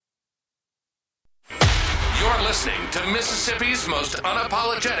listening to Mississippi's most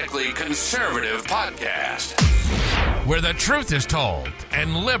unapologetically conservative podcast, where the truth is told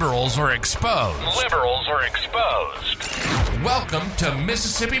and liberals are exposed. Welcome to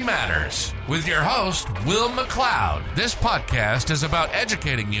Mississippi Matters with your host, Will McLeod. This podcast is about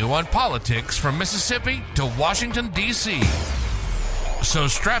educating you on politics from Mississippi to Washington, D.C. So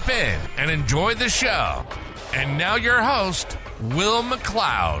strap in and enjoy the show. And now your host, Will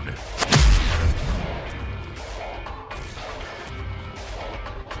McLeod.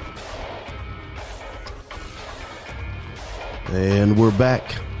 And we're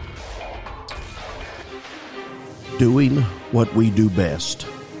back doing what we do best,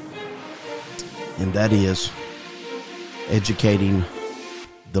 and that is educating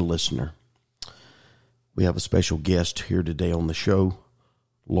the listener. We have a special guest here today on the show,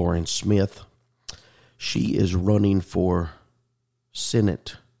 Lauren Smith. She is running for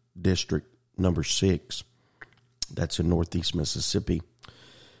Senate District number 6. That's in Northeast Mississippi,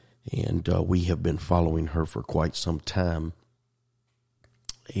 and we have been following her for quite some time.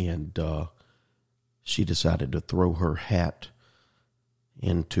 And she decided to throw her hat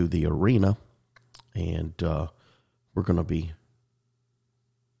into the arena, and we're going to be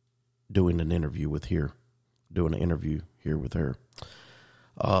doing an interview here with her.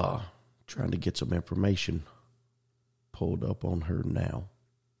 Trying to get some information pulled up on her now.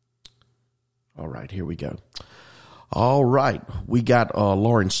 All right, here we go. All right, we got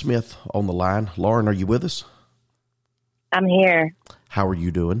Lauren Smith on the line. Lauren, are you with us? I'm here. How are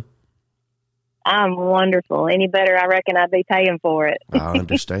you doing? I'm wonderful. Any better, I reckon I'd be paying for it. I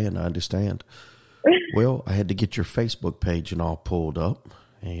understand. Well, I had to get your Facebook page and all pulled up,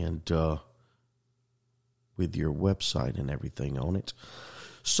 and with your website and everything on it.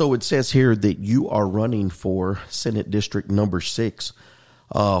 So it says here that you are running for Senate District number 6.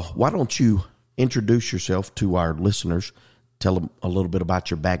 Why don't you introduce yourself to our listeners, tell them a little bit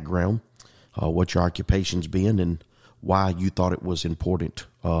about your background, what your occupation's been, and why you thought it was important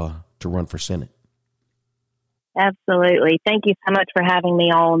to run for Senate. Absolutely. Thank you so much for having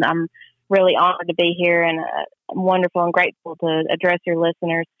me on. I'm really honored to be here, and I'm wonderful and grateful to address your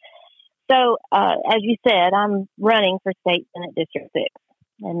listeners. So, as you said, I'm running for State Senate District 6,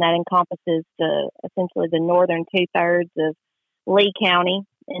 and that encompasses essentially the northern 2/3 of Lee County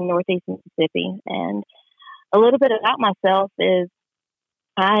in Northeast Mississippi. And a little bit about myself is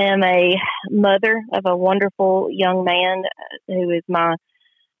I am a mother of a wonderful young man who is my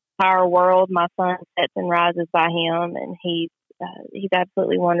entire world. My son sets and rises by him, and he's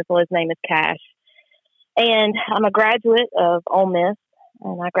absolutely wonderful. His name is Cash. And I'm a graduate of Ole Miss,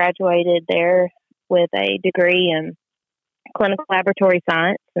 and I graduated there with a degree in clinical laboratory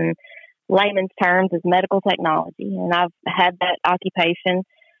science, and layman's terms is medical technology. And I've had that occupation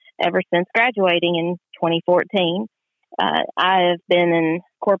ever since graduating in 2014. I have been in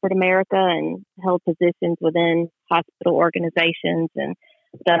corporate America and held positions within hospital organizations and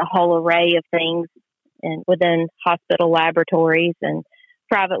done a whole array of things and within hospital laboratories and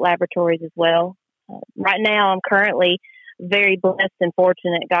private laboratories as well. Right now, I'm currently very blessed and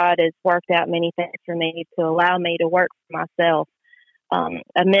fortunate. God has worked out many things for me to allow me to work for myself.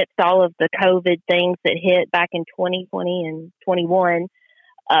 Amidst all of the COVID things that hit back in 2020 and 21,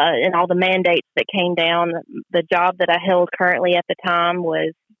 and all the mandates that came down, the job that I held currently at the time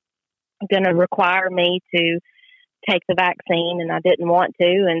was going to require me to take the vaccine, and I didn't want to.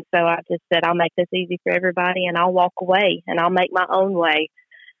 And so I just said, I'll make this easy for everybody, and I'll walk away, and I'll make my own way.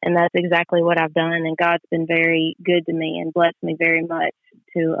 And that's exactly what I've done. And God's been very good to me and blessed me very much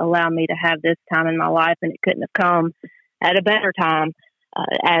to allow me to have this time in my life. And it couldn't have come at a better time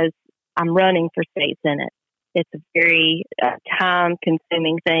as I'm running for State Senate. It's a very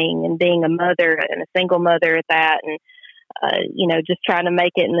time-consuming thing, and being a mother and a single mother at that, and just trying to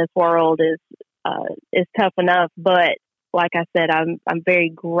make it in this world is tough enough. But like I said, I'm very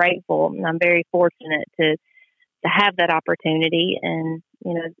grateful, and I'm very fortunate to have that opportunity. And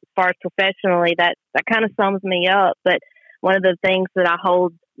as far as professionally, that kind of sums me up. But one of the things that I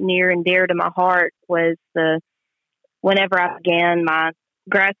hold near and dear to my heart was whenever I began my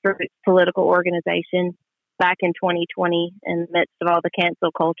grassroots political organization back in 2020, in the midst of all the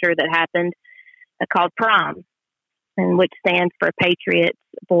cancel culture that happened, called PRIME, and which stands for Patriots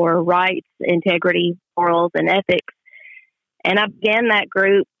for Rights, Integrity, Morals, and Ethics. And I began that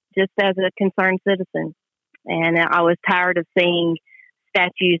group just as a concerned citizen. And I was tired of seeing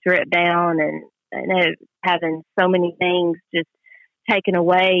statues ripped down and having so many things just taken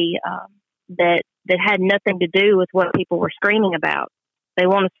away that had nothing to do with what people were screaming about. They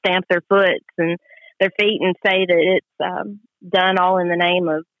want to stamp their feet and say that it's done all in the name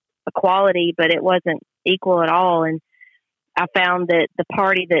of equality, but it wasn't equal at all. And I found that the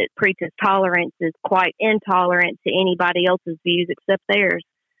party that preaches tolerance is quite intolerant to anybody else's views except theirs,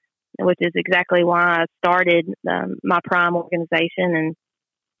 which is exactly why I started my Prime organization.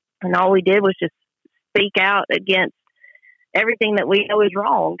 And all we did was just speak out against everything that we know is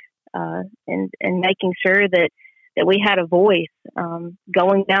wrong, and making sure that we had a voice,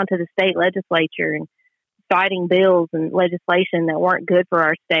 going down to the state legislature and fighting bills and legislation that weren't good for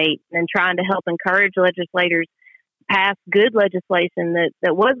our state, and trying to help encourage legislators pass good legislation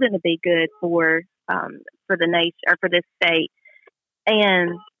that was going to be good for the nation or for this state.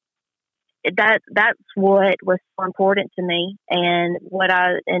 And that's what was so important to me, and what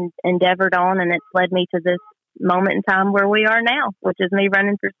I endeavored on, and it's led me to this moment in time where we are now, which is me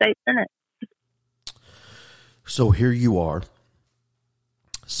running for state senate. So here you are,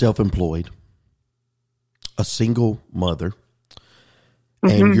 self-employed, a single mother,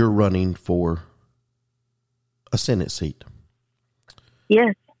 and you're running for a Senate seat.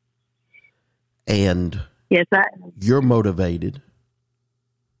 Yes. And yes, you're motivated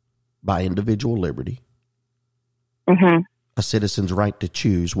by individual liberty, a citizen's right to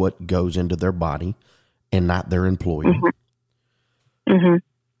choose what goes into their body and not their employer.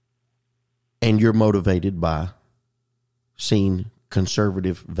 And you're motivated by seeing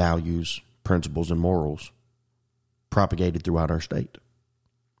conservative values, principles, and morals propagated throughout our state.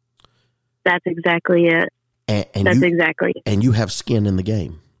 That's exactly it. That's exactly it. And you have skin in the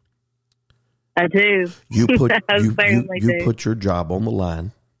game. I do. You put you put your job on the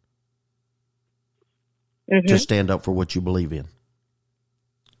line to stand up for what you believe in.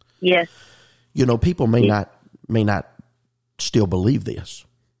 Yes. You know, people may not still believe this,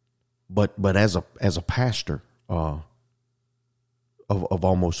 but as a pastor of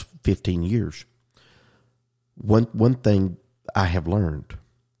almost 15 years, one thing I have learned,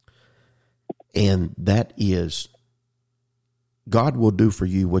 and that is, God will do for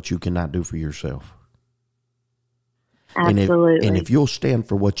you what you cannot do for yourself. Absolutely. And if you'll stand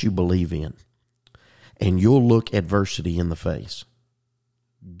for what you believe in, and you'll look adversity in the face,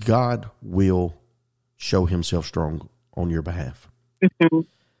 God will show himself strong on your behalf.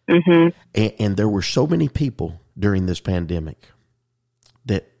 And there were so many people during this pandemic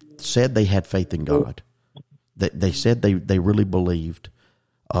that said they had faith in God, that they said they really believed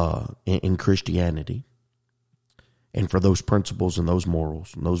in Christianity and for those principles and those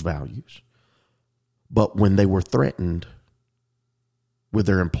morals and those values. But when they were threatened with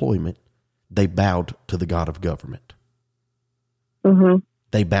their employment, they bowed to the God of government.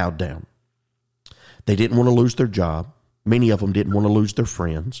 They bowed down. They didn't want to lose their job. Many of them didn't want to lose their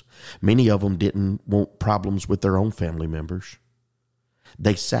friends. Many of them didn't want problems with their own family members.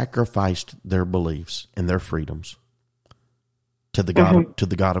 They sacrificed their beliefs and their freedoms to the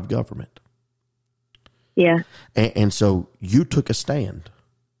God of government. Yeah. And so you took a stand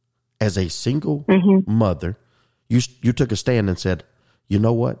as a single mother. You took a stand and said, you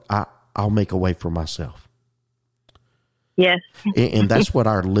know what? I'll make a way for myself. Yes. And that's what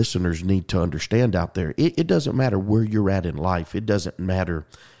our listeners need to understand out there. It doesn't matter where you're at in life. It doesn't matter.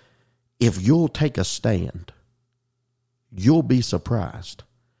 If you'll take a stand, you'll be surprised.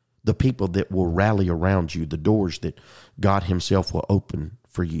 The people that will rally around you, the doors that God himself will open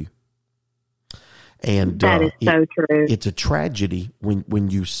for you. And that is so true. It's a tragedy when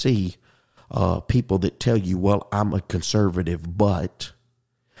you see people that tell you, well, I'm a conservative, but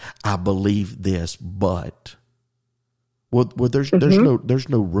I believe this, but well, there's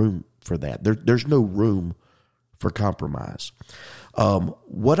no room for that. There's no room for compromise.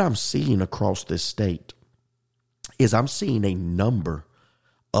 What I'm seeing across this state is I'm seeing a number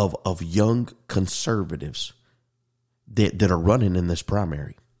of young conservatives that are running in this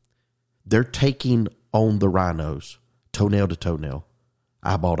primary. They're taking on the rhinos, toenail to toenail,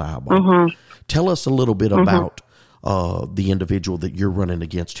 eyeball to eyeball. Tell us a little bit about the individual that you're running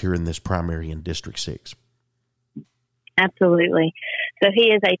against here in this primary in District 6. Absolutely. So he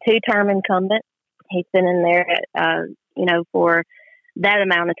is a 2-term incumbent. He's been in there, for that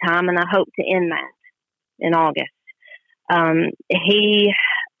amount of time, and I hope to end that in August.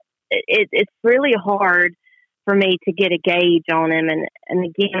 It's really hard for me to get a gauge on him. And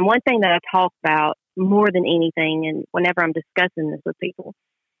again, one thing that I talk about more than anything, and whenever I'm discussing this with people,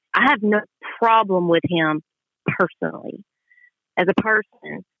 I have no problem with him personally. As a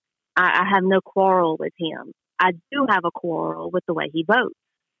person, I have no quarrel with him. I do have a quarrel with the way he votes.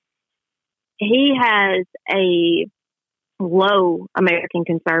 He has a low American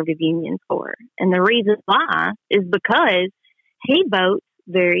Conservative Union score. And the reason why is because he votes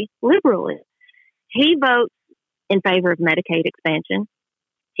very liberally. He votes in favor of Medicaid expansion.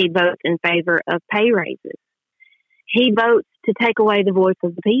 He votes in favor of pay raises. He votes to take away the voice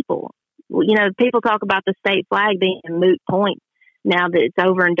of the people. You know, people talk about the state flag being a moot point now that it's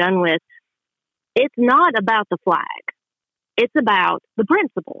over and done with. It's not about the flag. It's about the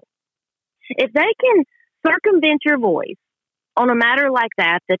principle. If they can circumvent your voice on a matter like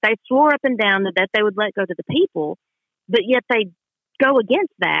that they swore up and down that they would let go to the people, but yet they go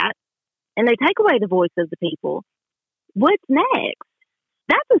against that and they take away the voice of the people, what's next?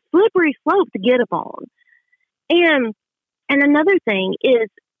 That's a slippery slope to get upon. And another thing is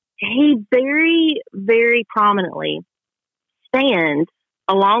he very, very prominently stands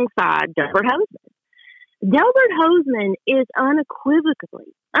alongside Delbert Hosemann. Delbert Hosemann is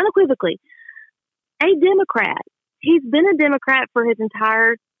unequivocally a Democrat. He's been a Democrat for his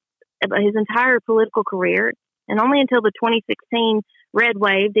entire political career, and only until the 2016 red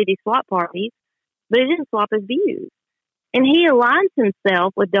wave did he swap parties, but he didn't swap his views. And he aligns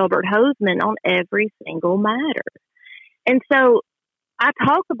himself with Delbert Hosemann on every single matter. And so I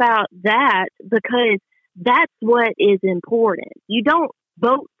talk about that because that's what is important. You don't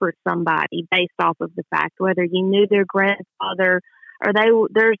vote for somebody based off of the fact whether you knew their grandfather or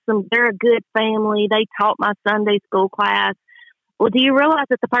they're a good family, they taught my Sunday school class. Well, do you realize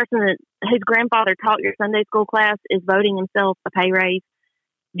that the person whose grandfather taught your Sunday school class is voting himself a pay raise?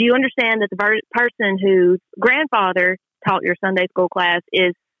 Do you understand that the person whose grandfather taught your Sunday school class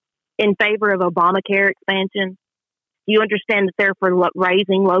is in favor of Obamacare expansion? Do you understand that they're for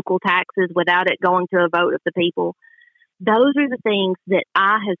raising local taxes without it going to a vote of the people? Those are the things that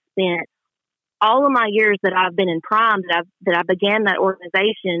I have spent all of my years that I've been in Prime, that I began that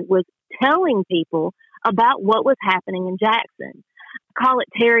organization, was telling people about what was happening in Jackson. I call it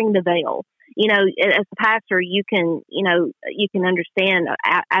tearing the veil. You know, as a pastor, you can understand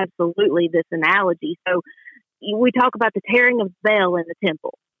absolutely this analogy. So we talk about the tearing of the veil in the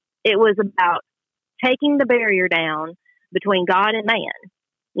temple. It was about taking the barrier down between God and man.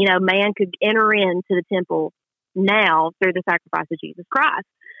 You know, man could enter into the temple now through the sacrifice of Jesus Christ.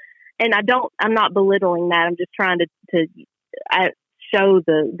 And I'm not belittling that. I'm just trying to show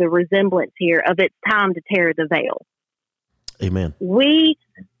the resemblance here of it's time to tear the veil. Amen. We,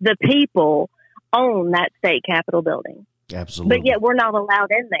 the people, own that state capitol building. Absolutely. But yet we're not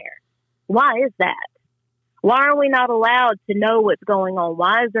allowed in there. Why is that? Why are we not allowed to know what's going on?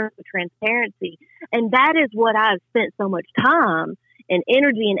 Why is there no transparency? And that is what I've spent so much time and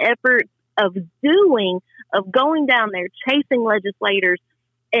energy and effort of going down there, chasing legislators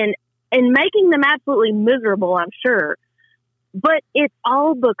and making them absolutely miserable, I'm sure. But it's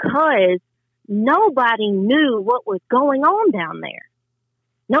all because nobody knew what was going on down there.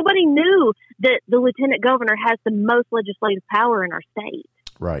 Nobody knew that the lieutenant governor has the most legislative power in our state.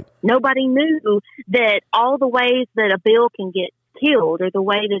 Right. Nobody knew that all the ways that a bill can get killed, or the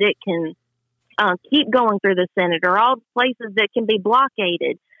way that it can keep going through the Senate, or all the places that can be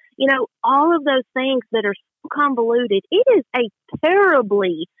blockaded, you know, all of those things that are so convoluted. It is a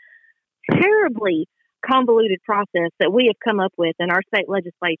terribly convoluted process that we have come up with in our state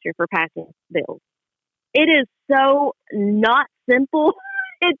legislature for passing bills. It is so not simple.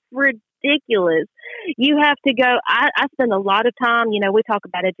 It's ridiculous. You have to go. I spend a lot of time, you know, we talk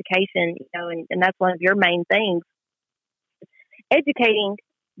about education, you know, and that's one of your main things, educating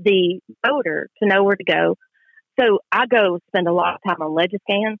the voter to know where to go. So I go spend a lot of time on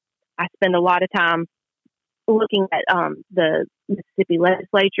Legiscan. I spend a lot of time looking at the Mississippi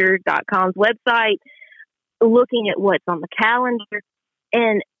Legislature.com's website, looking at what's on the calendar.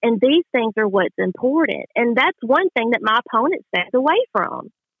 And these things are what's important. And that's one thing that my opponent stays away from.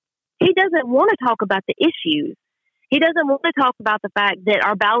 He doesn't want to talk about the issues. He doesn't want to talk about the fact that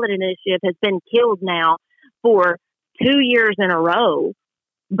our ballot initiative has been killed now for 2 years in a row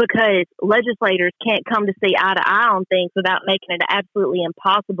because legislators can't come to see eye to eye on things without making it an absolutely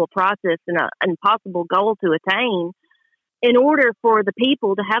impossible process and an impossible goal to attain, in order for the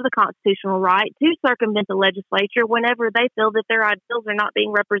people to have the constitutional right to circumvent the legislature whenever they feel that their ideals are not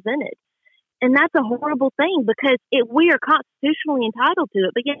being represented. And that's a horrible thing, because we are constitutionally entitled to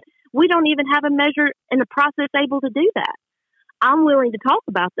it, but yet we don't even have a measure in the process able to do that. I'm willing to talk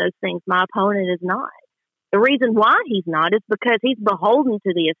about those things. My opponent is not. The reason why he's not is because he's beholden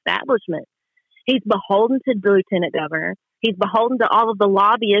to the establishment. He's beholden to the lieutenant governor. He's beholden to all of the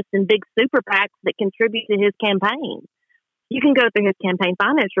lobbyists and big super PACs that contribute to his campaign. You can go through his campaign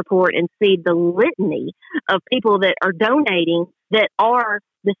finance report and see the litany of people that are donating that are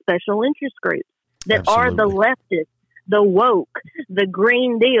the special interest groups, that are the leftists, the woke, the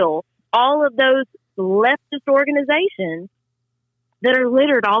Green Deal, all of those leftist organizations that are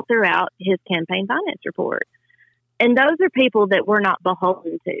littered all throughout his campaign finance report. And those are people that we're not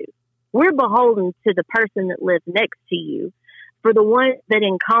beholden to. We're beholden to the person that lives next to you. For the ones that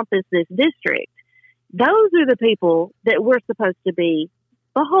encompass this district, those are the people that we're supposed to be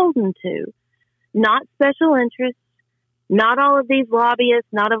beholden to, not special interests, not all of these lobbyists,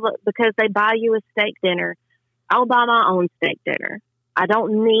 because they buy you a steak dinner. I'll buy my own steak dinner. I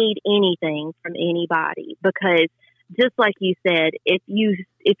don't need anything from anybody, because just like you said, if you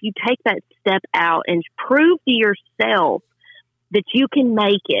take that step out and prove to yourself that you can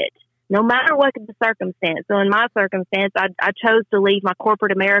make it, no matter what the circumstance. So in my circumstance, I chose to leave my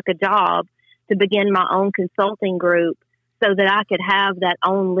corporate America job to begin my own consulting group so that I could have that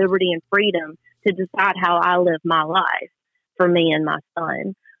own liberty and freedom to decide how I live my life for me and my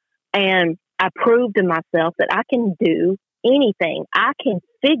son. And I proved to myself that I can do anything. I can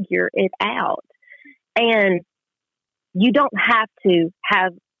figure it out. And you don't have to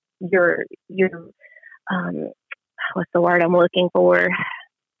have your what's the word I'm looking for?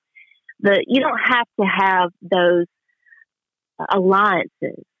 You don't have to have those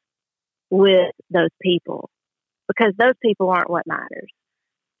alliances with those people, because those people aren't what matters.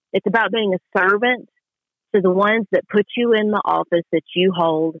 It's about being a servant to the ones that put you in the office that you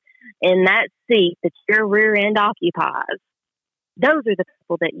hold, in that seat that your rear end occupies. Those are the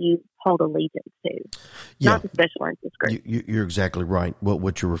people that you hold allegiance to, not the special interest group. You're exactly right.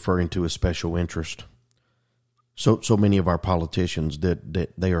 What you're referring to is special interest. So many of our politicians that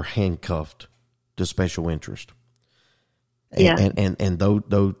they are handcuffed to special interest. And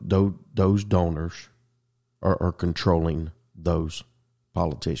those donors are controlling those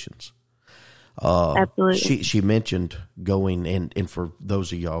politicians. Absolutely. She mentioned going, and for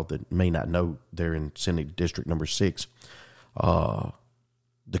those of y'all that may not know, they're in Senate District number 6.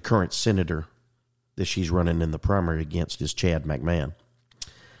 The current senator that she's running in the primary against is Chad McMahon.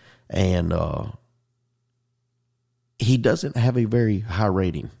 And he doesn't have a very high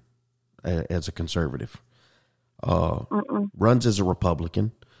rating as a conservative. Runs as a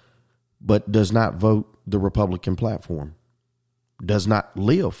Republican, but does not vote the Republican platform. Does not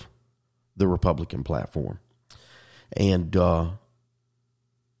live the Republican platform. And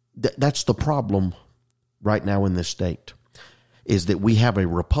that's the problem right now in this state, is that we have a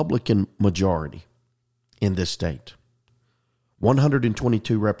Republican majority in this state.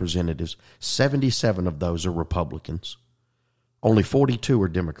 122 representatives, 77 of those are Republicans. Only 42 are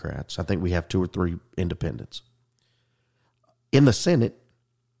Democrats. I think we have 2 or 3 independents. In the Senate,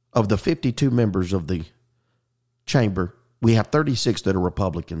 of the 52 members of the chamber, we have 36 that are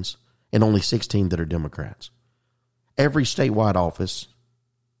Republicans and only 16 that are Democrats. Every statewide office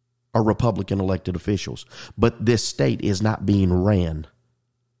are Republican elected officials, but this state is not being ran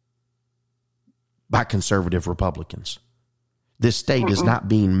by conservative Republicans. This state is not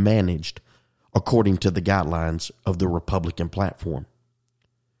being managed according to the guidelines of the Republican platform.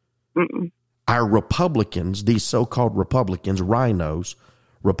 Our Republicans, these so-called Republicans, rhinos,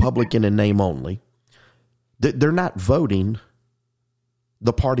 Republican in name only, they're not voting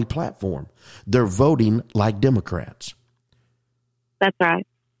the party platform. They're voting like Democrats. That's right.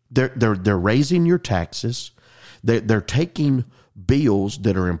 They're raising your taxes. They're taking bills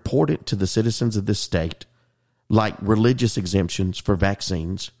that are important to the citizens of this state, like religious exemptions for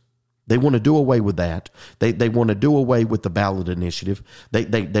vaccines. They want to do away with that. They want to do away with the ballot initiative.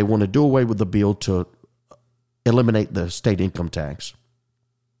 They want to do away with the bill to eliminate the state income tax.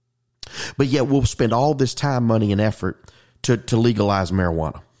 But yet we'll spend all this time, money, and effort to legalize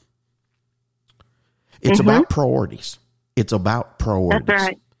marijuana. It's about priorities. It's about priorities. That's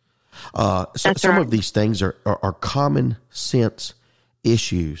right. Some of these things are common sense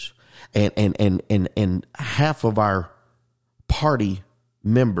issues, and half of our party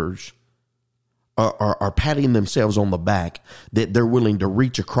members are patting themselves on the back that they're willing to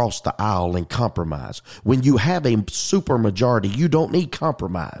reach across the aisle and compromise. When you have a super majority, you don't need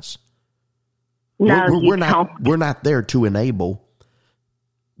compromise. No, we're not there to enable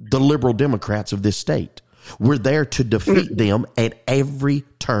the liberal Democrats of this state. We're there to defeat them at every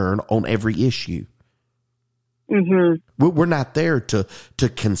turn on every issue. We're not there to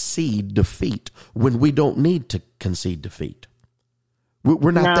concede defeat when we don't need to concede defeat.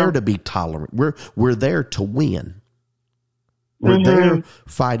 We're not there to be tolerant. We're there to win. We're there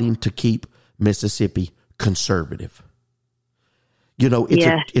fighting to keep Mississippi conservative. You know,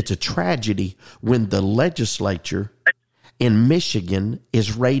 it's a tragedy when the legislature in Michigan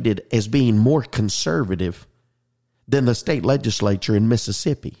is rated as being more conservative than the state legislature in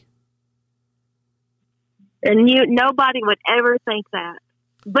Mississippi. And nobody would ever think that.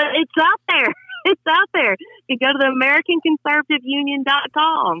 But it's out there. It's out there. You go to the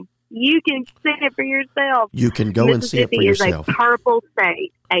AmericanConservativeUnion.com. You can see it for yourself. You can go and see it for yourself. Mississippi is a purple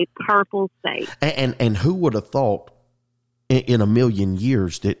state. A purple state. And who would have thought in a million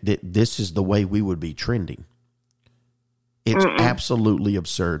years that this is the way we would be trending? It's absolutely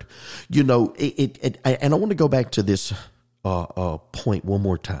absurd. You know, and I want to go back to this point one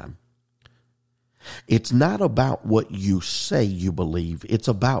more time. It's not about what you say you believe. It's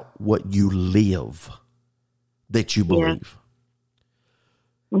about what you live that you believe.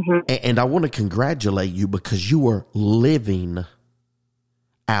 Yeah. And I want to congratulate you because you are living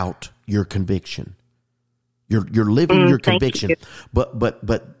out your conviction. You're living your conviction. You.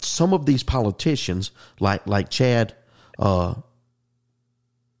 But some of these politicians like Chad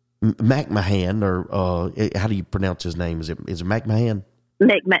McMahon, or how do you pronounce his name? Is it McMahon?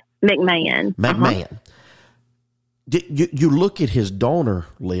 McMahon. McMahon. You look at his donor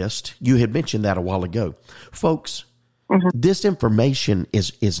list. You had mentioned that a while ago, folks. This information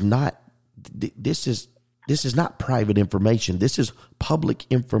is not. This is not private information. This is public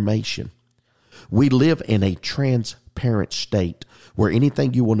information. We live in a transparent state where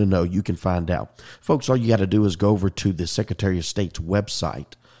anything you want to know, you can find out. Folks, all you got to do is go over to the Secretary of State's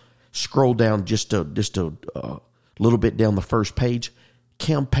website, scroll down just a little bit down the first page,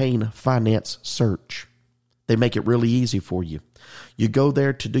 campaign finance search. They make it really easy for you. You go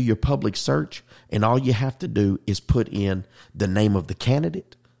there to do your public search, and all you have to do is put in the name of the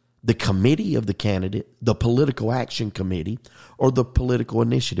candidate, the committee of the candidate, the political action committee, or the political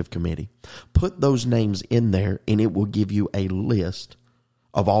initiative committee. Put those names in there, and it will give you a list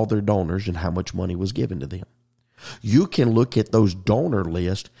of all their donors and how much money was given to them. You can look at those donor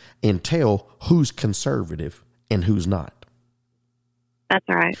lists and tell who's conservative and who's not. That's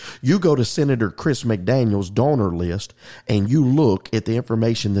right. You go to Senator Chris McDaniel's donor list and you look at the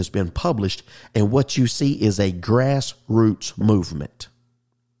information that's been published, and what you see is a grassroots movement.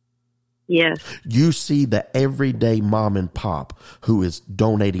 Yes. You see the everyday mom and pop who is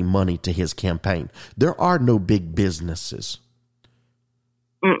donating money to his campaign. There are no big businesses.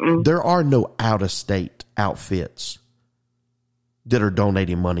 There are no out-of-state outfits that are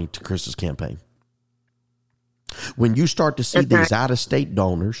donating money to Chris's campaign. When you start to see these out-of-state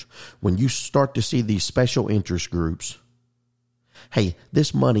donors, when you start to see these special interest groups, hey,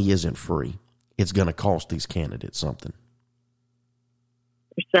 this money isn't free. It's going to cost these candidates something.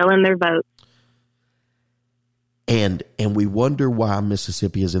 They're selling their vote. And we wonder why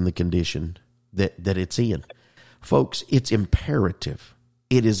Mississippi is in the condition that it's in. Folks, it's imperative.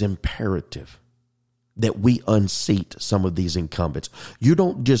 It is imperative that we unseat some of these incumbents. You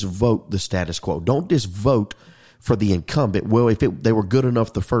don't just vote the status quo. Don't just vote for the incumbent. Well, if they were good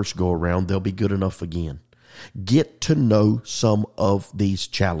enough the first go around, they'll be good enough again. Get to know some of these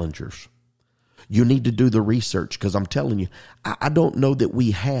challengers. You need to do the research, because I'm telling you, I don't know that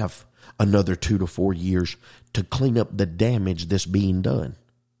we have another 2 to 4 years to clean up the damage that's being done.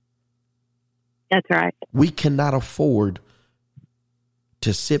 That's right. We cannot afford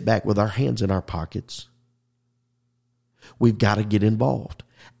to sit back with our hands in our pockets. We've got to get involved.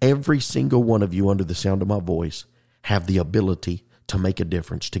 Every single one of you under the sound of my voice have the ability to make a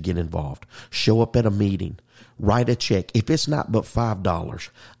difference, to get involved. Show up at a meeting. Write a check. If it's not but $5,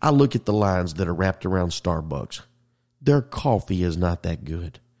 I look at the lines that are wrapped around Starbucks. Their coffee is not that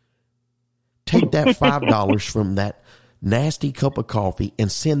good. Take that $5 from that nasty cup of coffee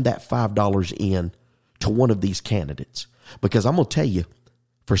and send that $5 in to one of these candidates. Because I'm going to tell you,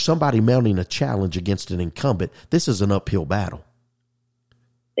 for somebody mounting a challenge against an incumbent, this is an uphill battle.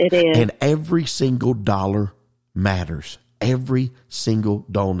 It is. And every single dollar matters. Every single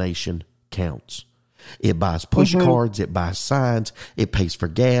donation counts. It buys push cards. It buys signs. It pays for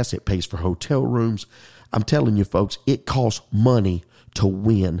gas. It pays for hotel rooms. I'm telling you, folks, it costs money to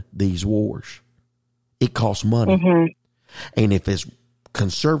win these wars. It costs money. And if it's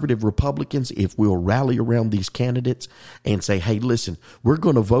conservative Republicans, if we'll rally around these candidates and say, hey, listen, we're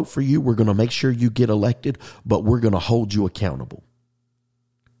going to vote for you. We're going to make sure you get elected, but we're going to hold you accountable.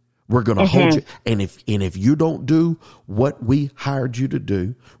 We're going to hold you. And if you don't do what we hired you to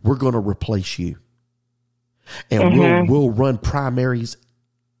do, we're going to replace you. And we'll run primaries.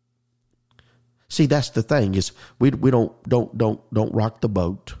 See, that's the thing, is we don't rock the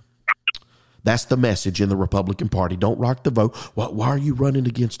boat. That's the message in the Republican Party. Don't rock the vote. Why are you running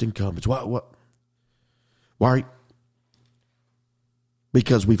against incumbents? Why are you?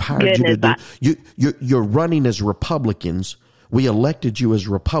 Because we've hired you to do. You're running as Republicans. We elected you as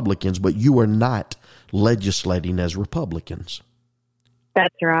Republicans, but you are not legislating as Republicans.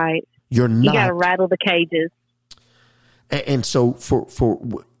 That's right. You're not. You got to rattle the cages. And so for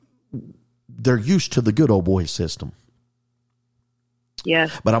they're used to the good old boy system.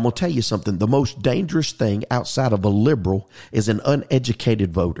 Yes. But I'm going to tell you something. The most dangerous thing outside of a liberal is an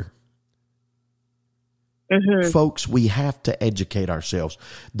uneducated voter. Mm-hmm. Folks, we have to educate ourselves.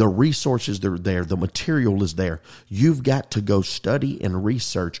 The resources are there. The material is there. You've got to go study and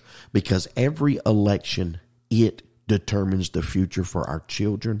research, because every election, it determines the future for our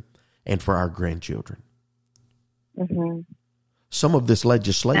children and for our grandchildren. Mm-hmm. Some of this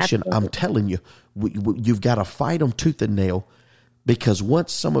legislation, absolutely, I'm telling you, you've got to fight them tooth and nail, because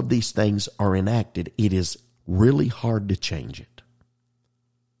once some of these things are enacted, it is really hard to change it.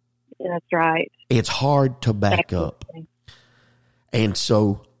 That's right. It's hard to back up. And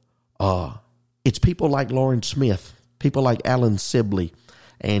so it's people like Lauren Smith, people like Alan Sibley,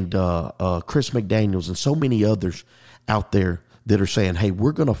 and Chris McDaniels, and so many others out there that are saying, hey,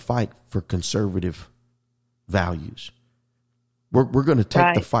 we're going to fight for conservative values. We're going to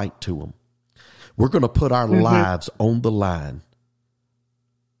take the fight to them. We're going to put our lives on the line.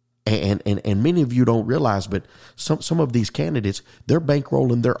 And many of you don't realize, but some of these candidates, they're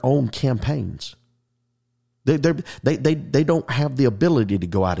bankrolling their own campaigns. They don't have the ability to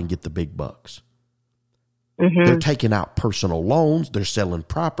go out and get the big bucks. Mm-hmm. They're taking out personal loans. They're selling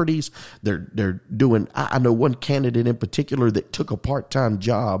properties. They're doing. I know one candidate in particular that took a part-time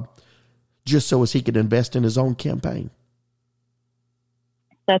job just so as he could invest in his own campaign.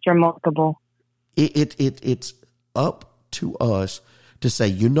 That's remarkable. It's up to us to say,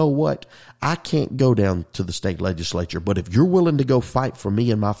 you know what? I can't go down to the state legislature, but if you're willing to go fight for me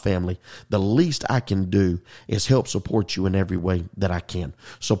and my family, the least I can do is help support you in every way that I can.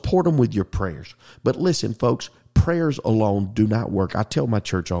 Support them with your prayers. But listen, folks, prayers alone do not work. I tell my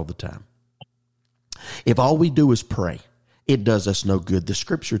church all the time, if all we do is pray, it does us no good. The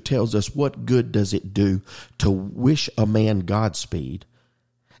scripture tells us, what good does it do to wish a man Godspeed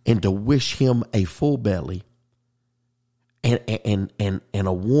and to wish him a full belly and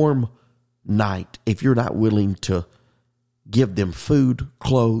a warm night if you're not willing to give them food,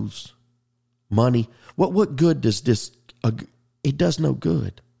 clothes, money? What good does this? It does no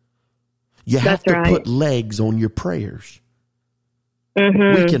good. You have to put legs on your prayers.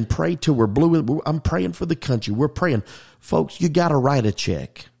 Mm-hmm. We can pray till we're blue. I'm praying for the country. We're praying. Folks, you got to write a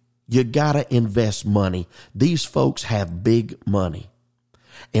check. You got to invest money. These folks have big money.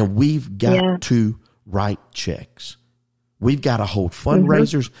 And we've got to write checks. We've got to hold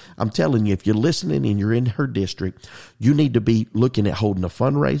fundraisers. Mm-hmm. I'm telling you, if you're listening and you're in her district, you need to be looking at holding a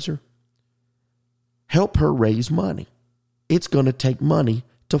fundraiser. Help her raise money. It's going to take money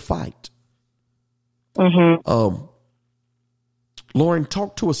to fight. Mm-hmm. Lauren,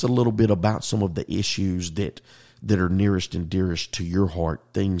 talk to us a little bit about some of the issues that are nearest and dearest to your heart,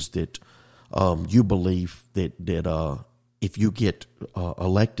 things that you believe that if you get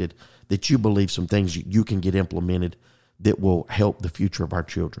elected, that you believe some things you can get implemented that will help the future of our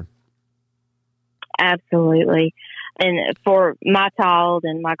children. Absolutely. And for my child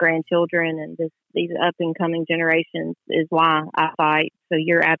and my grandchildren and these up and coming generations is why I fight. So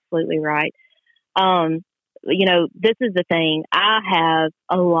you're absolutely right. This is the thing. I have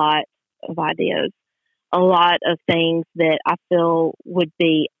a lot of ideas, a lot of things that I feel would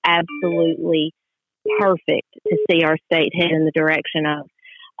be absolutely perfect to see our state head in the direction of.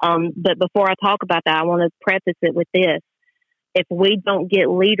 But before I talk about that, I want to preface it with this. If we don't get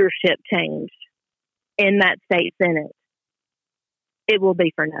leadership changed in that state Senate, it will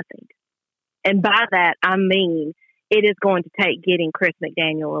be for nothing. And by that, I mean, it is going to take getting Chris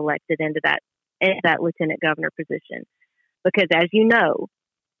McDaniel elected into that lieutenant governor position. Because as you know,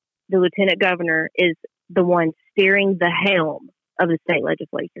 the lieutenant governor is the one steering the helm of the state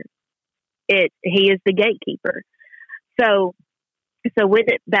legislature. He is the gatekeeper. So with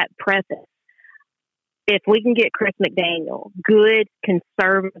that preface, if we can get Chris McDaniel, good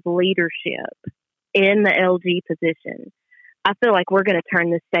conservative leadership in the LG position, I feel like we're going to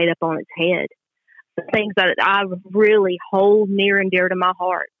turn this state up on its head. The things that I really hold near and dear to my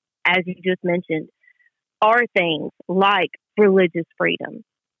heart, as you just mentioned, are things like religious freedom,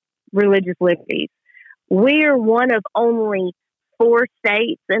 religious liberties. We are one of only 4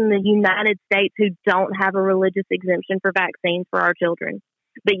 states in the United States who don't have a religious exemption for vaccines for our children.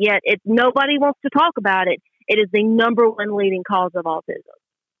 But yet, nobody wants to talk about it. It is the number one leading cause of autism.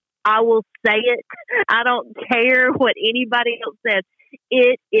 I will say it. I don't care what anybody else says.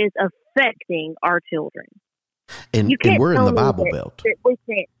 It is affecting our children. And we're in the Bible Belt. That we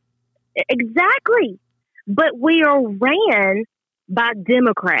can't. Exactly. But we are ran by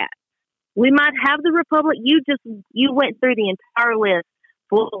Democrats. We might have the Republic. You went through the entire list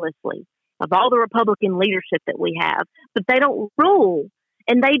flawlessly of all the Republican leadership that we have, but they don't rule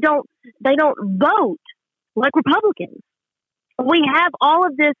and they don't vote like Republicans. We have all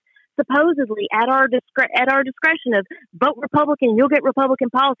of this supposedly at our discretion of vote Republican, you'll get Republican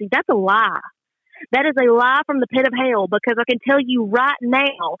policy. That's a lie. That is a lie from the pit of hell, because I can tell you right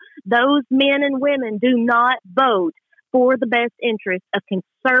now, those men and women do not vote for the best interest of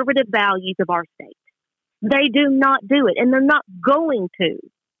conservative values of our state. They do not do it, and they're not going to,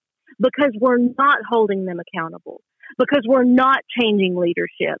 because we're not holding them accountable, because we're not changing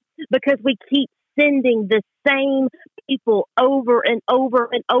leadership, because we keep sending the same people over and over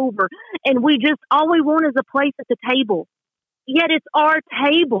and over, and all we want is a place at the table. Yet it's our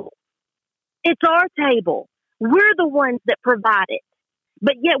table. It's our table. We're the ones that provide it.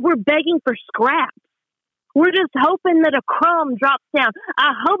 But yet we're begging for scraps. We're just hoping that a crumb drops down.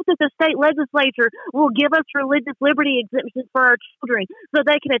 I hope that the state legislature will give us religious liberty exemptions for our children so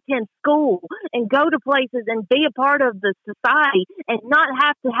they can attend school and go to places and be a part of the society and not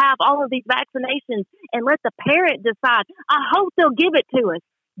have to have all of these vaccinations and let the parent decide. I hope they'll give it to us,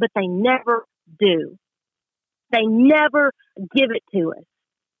 but they never do. They never give it to us.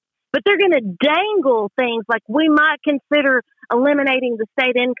 But they're going to dangle things like we might consider eliminating the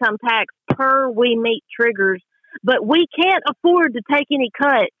state income tax per we meet triggers, but we can't afford to take any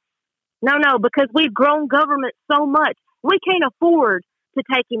cuts. No, because we've grown government so much. We can't afford to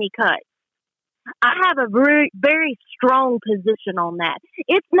take any cuts. I have a very, very strong position on that.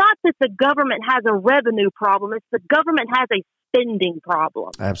 It's not that the government has a revenue problem. It's the government has a spending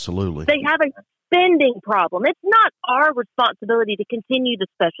problem. Absolutely. They have a spending problem. It's not our responsibility to continue the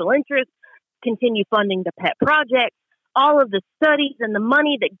special interest, continue funding the pet projects, all of the studies and the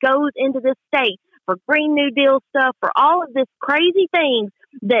money that goes into this state for Green New Deal stuff, for all of this crazy things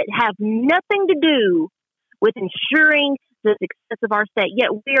that have nothing to do with ensuring the success of our state. Yet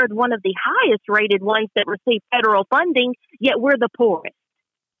we are one of the highest rated ones that receive federal funding, yet we're the poorest.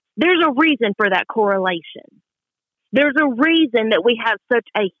 There's a reason for that correlation. There's a reason that we have such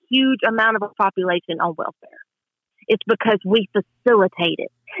a huge amount of a population on welfare. It's because we facilitate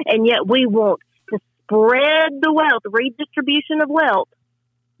it. And yet we want to spread the wealth, redistribution of wealth,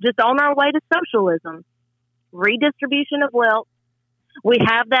 just on our way to socialism. Redistribution of wealth. We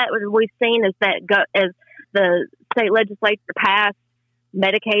have that, we've seen as the state legislature passed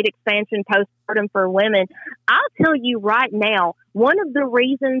Medicaid expansion postpartum for women. I'll tell you right now, one of the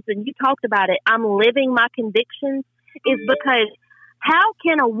reasons, and you talked about it, I'm living my convictions, is because how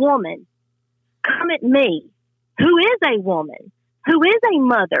can a woman come at me, who is a woman, who is a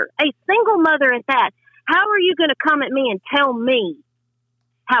mother, a single mother at that, how are you going to come at me and tell me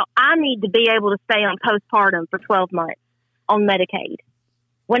how I need to be able to stay on postpartum for 12 months on Medicaid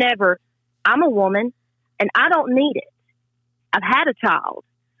whenever I'm a woman and I don't need it? I've had a child.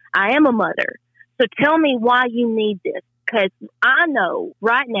 I am a mother. So tell me why you need this, because I know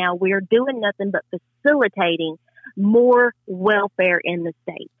right now we are doing nothing but facilitating more welfare in the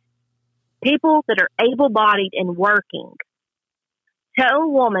state. People that are able-bodied and working. Tell a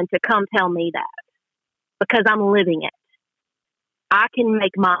woman to come tell me that, because I'm living it. I can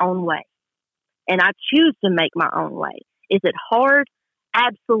make my own way, and I choose to make my own way. Is it hard?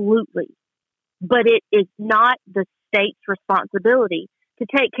 Absolutely. But it is not the state's responsibility to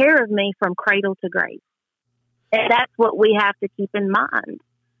take care of me from cradle to grave. And that's what we have to keep in mind.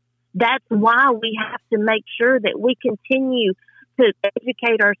 That's why we have to make sure that we continue to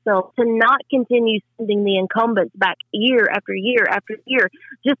educate ourselves, to not continue sending the incumbents back year after year after year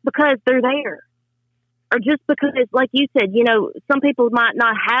just because they're there. Or just because, like you said, some people might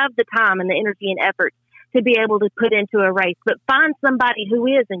not have the time and the energy and effort to be able to put into a race, but find somebody who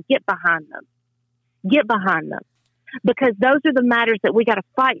is and get behind them. Get behind them. Because those are the matters that we got to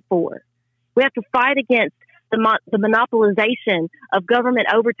fight for. We have to fight against the monopolization of government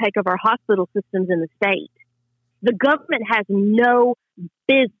overtake of our hospital systems in the state. The government has no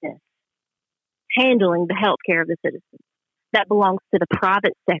business handling the health care of the citizens. That belongs to the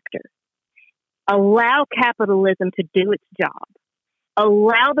private sector. Allow capitalism to do its job.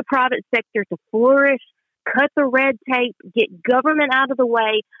 Allow the private sector to flourish, cut the red tape, get government out of the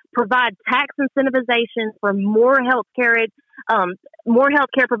way, provide tax incentivization for more healthcare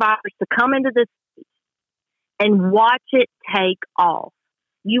providers to come into this state, and watch it take off.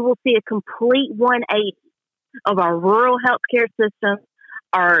 You will see a complete 180 of our rural healthcare system,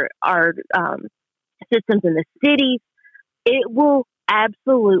 our systems in the cities. It will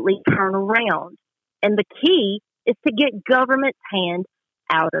absolutely turn around. And the key is to get government's hand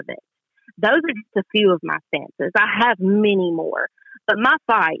out of it. Those are just a few of my stances. I have many more. But my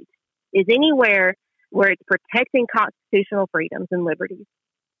fight is anywhere where it's protecting constitutional freedoms and liberties.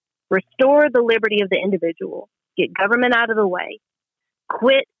 Restore the liberty of the individual. Get government out of the way.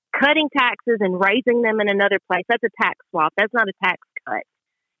 Quit cutting taxes and raising them in another place, that's a tax swap. That's not a tax cut.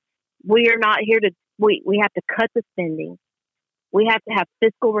 We are not here to, we have to cut the spending. We have to have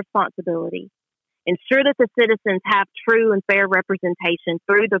fiscal responsibility. Ensure that the citizens have true and fair representation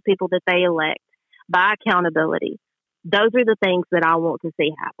through the people that they elect by accountability. Those are the things that I want to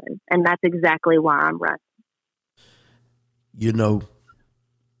see happen. And that's exactly why I'm running. You know,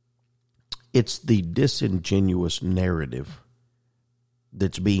 it's the disingenuous narrative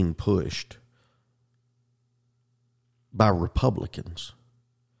that's being pushed by Republicans,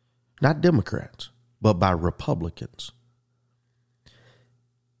 not Democrats, but by Republicans,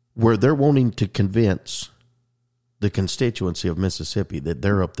 where they're wanting to convince the constituency of Mississippi that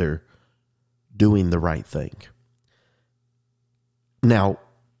they're up there doing the right thing. Now,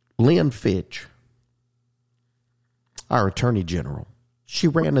 Lynn Fitch, our Attorney General, she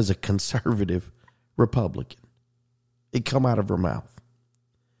ran as a conservative Republican. It come out of her mouth.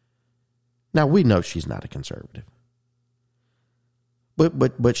 Now, we know she's not a conservative.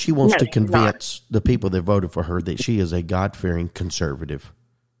 But she wants to convince the people that voted for her that she is a God-fearing conservative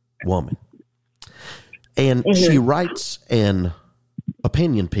woman. And she writes an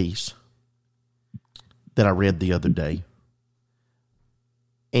opinion piece that I read the other day.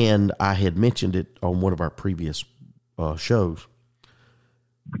 And I had mentioned it on one of our previous shows.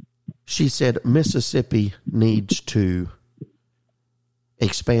 She said Mississippi needs to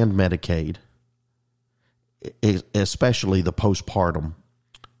expand Medicaid, especially the postpartum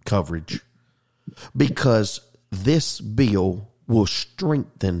coverage, because this bill will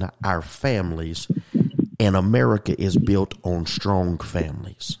strengthen our families, and America is built on strong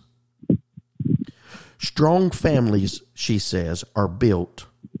families. Strong families, she says, are built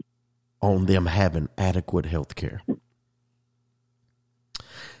on them having adequate health care.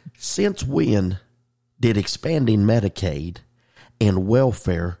 Since when did expanding Medicaid and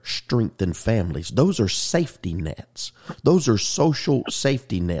welfare strengthen families? Those are safety nets. Those are social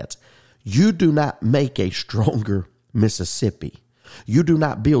safety nets. You do not make a stronger Mississippi. You do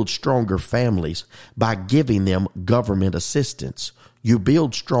not build stronger families by giving them government assistance. You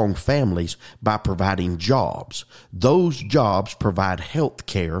build strong families by providing jobs. Those jobs provide health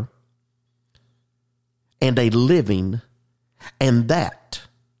care and a living, and that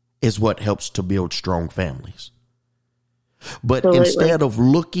is what helps to build strong families. But instead of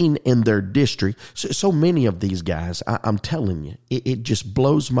looking in their district, so many of these guys, I'm telling you, it just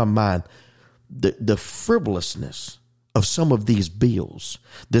blows my mind, the frivolousness of some of these bills,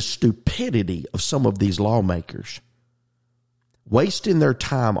 the stupidity of some of these lawmakers, wasting their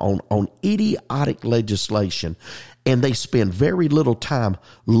time on idiotic legislation, and they spend very little time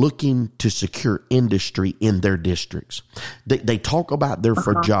looking to secure industry in their districts. They talk about they're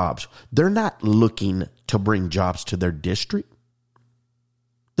for jobs. They're not looking to bring jobs to their district.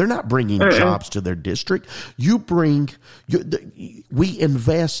 They're not bringing jobs to their district. We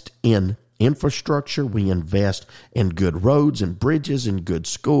invest in infrastructure. We invest in good roads and bridges and good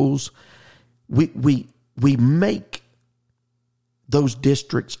schools. We make those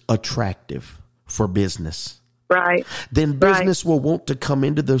districts attractive for business. Right. Then business will want to come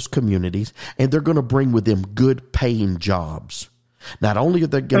into those communities, and they're going to bring with them good paying jobs. Not only are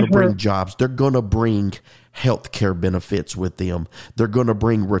they going to bring jobs, they're going to bring health care benefits with them. They're going to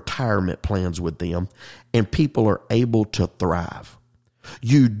bring retirement plans with them, and people are able to thrive.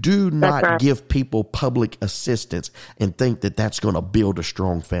 You do not give people public assistance and think that that's going to build a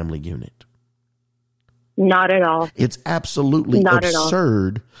strong family unit. Not at all. It's absolutely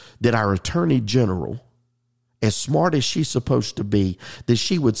absurd that our Attorney General, as smart as she's supposed to be, that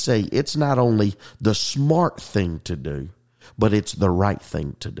she would say it's not only the smart thing to do, but it's the right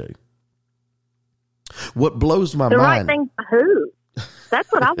thing to do. What blows my mind... The right thing by who?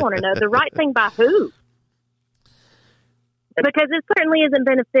 That's what I want to know. The right thing by who? Because it certainly isn't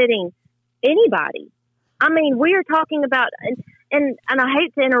benefiting anybody. I mean, we are talking about... And I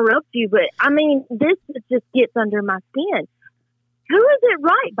hate to interrupt you, but I mean, this just gets under my skin. Who is it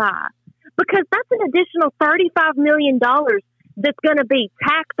right by? Because that's an additional $35 million that's going to be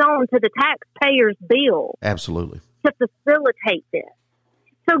tacked on to the taxpayer's bill. Absolutely. To facilitate this.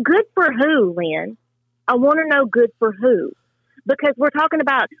 So good for who, Lynn? I want to know good for who. Because we're talking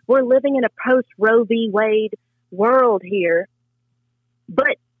about we're living in a post-Roe v. Wade world here.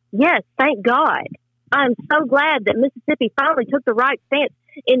 But yes, thank God. I'm so glad that Mississippi finally took the right stance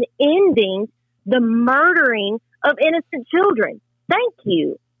in ending the murdering of innocent children. Thank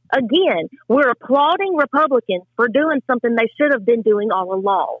you. Again, we're applauding Republicans for doing something they should have been doing all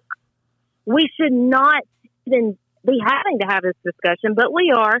along. We should not even be having to have this discussion, but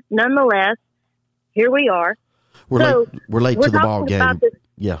we are. Nonetheless, here we are. We're late to the ball game.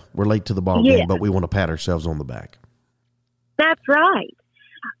 we're late to the ball game, but we want to pat ourselves on the back. That's right.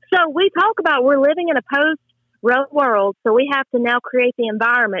 So we talk about we're living in a post-Roe world, so we have to now create the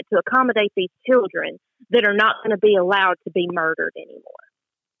environment to accommodate these children that are not going to be allowed to be murdered anymore.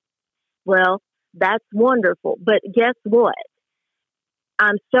 Well, that's wonderful, but guess what?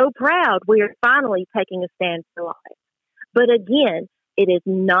 I'm so proud we are finally taking a stand for life. But again, it is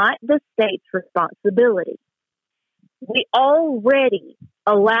not the state's responsibility. We already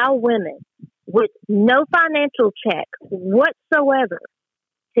allow women with no financial check whatsoever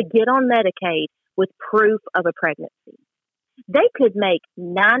to get on Medicaid with proof of a pregnancy. They could make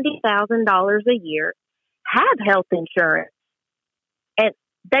 $90,000 a year, have health insurance, and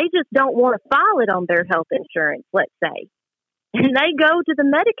they just don't want to file it on their health insurance, let's say. And they go to the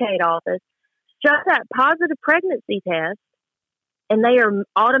Medicaid office, show that positive pregnancy test, and they are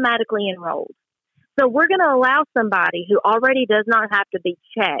automatically enrolled. So we're going to allow somebody who already does not have to be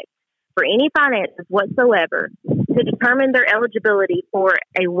checked for any finances whatsoever to determine their eligibility for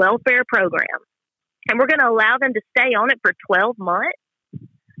a welfare program. And we're going to allow them to stay on it for 12 months,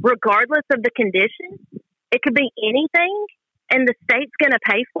 regardless of the condition. It could be anything, and the state's going to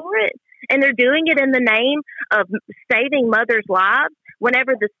pay for it. And they're doing it in the name of saving mothers' lives,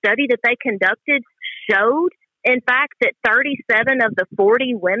 whenever the study that they conducted showed, in fact, that 37 of the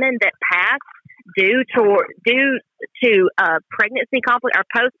 40 women that passed due to pregnancy or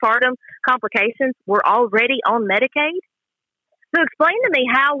postpartum complications were already on Medicaid. So explain to me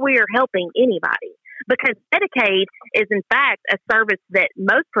how we are helping anybody, because Medicaid is in fact a service that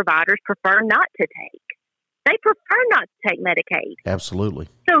most providers prefer not to take. They prefer not to take Medicaid. Absolutely.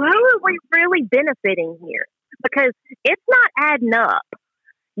 So who are we really benefiting here? Because it's not adding up.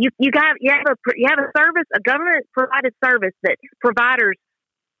 You have a service, a government provided service that providers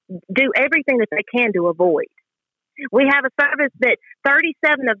do everything that they can to avoid. We have a service that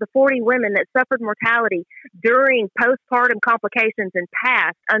 37 of the 40 women that suffered mortality during postpartum complications and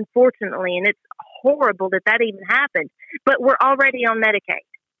passed, unfortunately, and it's horrible that even happened, but we're already on Medicaid.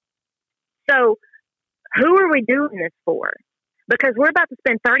 So who are we doing this for? Because we're about to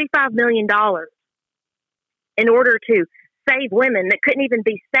spend $35 million in order to save women that couldn't even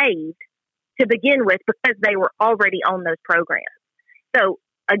be saved to begin with because they were already on those programs. So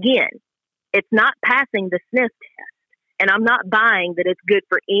again, it's not passing the sniff test, and I'm not buying that it's good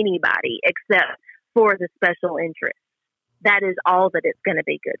for anybody except for the special interest. That is all that it's going to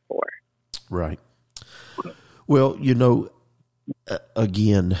be good for. Right. Well,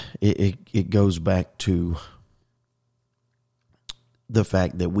 again, it goes back to the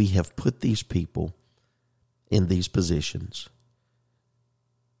fact that we have put these people in these positions,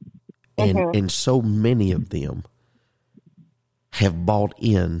 and so many of them have bought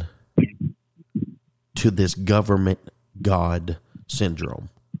in to this government God syndrome.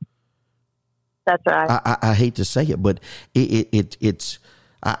 That's right. I hate to say it, but it's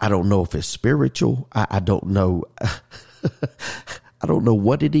I don't know if it's spiritual. I don't know. I don't know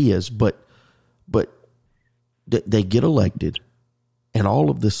what it is, but they get elected, and all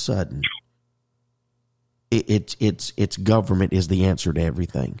of a sudden, it's government is the answer to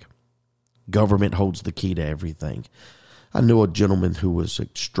everything. Government holds the key to everything. I knew a gentleman who was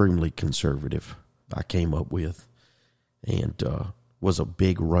extremely conservative. I came up with, and was a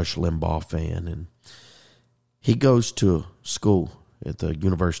big Rush Limbaugh fan, and he goes to school at the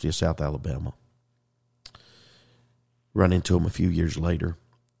University of South Alabama. Run into him a few years later,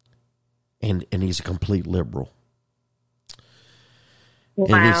 and he's a complete liberal.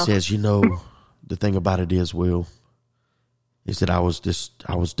 Wow. And he says, the thing about it is, Will, is that I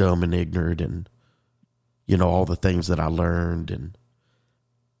was dumb and ignorant, and all the things that I learned, and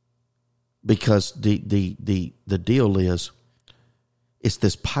because the deal is, it's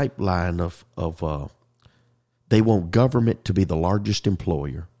this pipeline of they want government to be the largest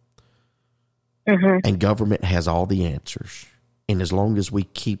employer. Mm-hmm. And government has all the answers. And as long as we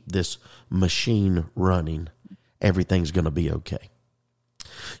keep this machine running, everything's going to be okay.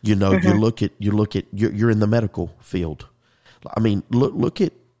 Mm-hmm. you look at you're in the medical field.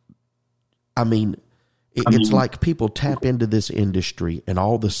 It's like people tap into this industry, and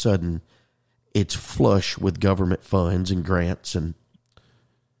all of a sudden it's flush with government funds and grants, and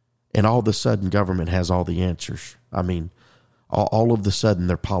all of a sudden government has all the answers. All of a sudden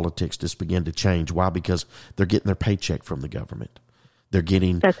their politics just begin to change. Why? Because they're getting their paycheck from the government. They're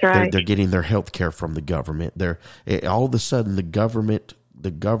getting That's right. they're getting their health care from the government. All of a sudden the government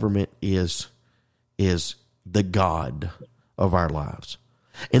is the God of our lives.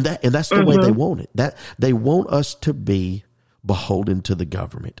 And that's the way they want it. That they want us to be beholden to the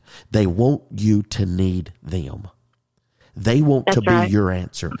government. They want you to need them. They want That's to be right. your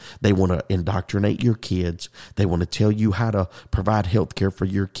answer. They want to indoctrinate your kids. They want to tell you how to provide health care for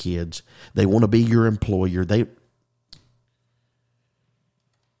your kids. They want to be your employer.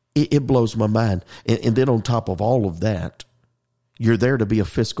 It blows my mind. And then on top of all of that, you're there to be a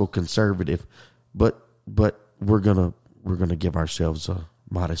fiscal conservative, but we're gonna give ourselves a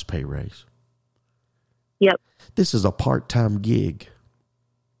modest pay raise. Yep. This is a part-time gig.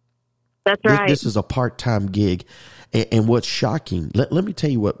 That's right. This is a part-time gig. And what's shocking, let me tell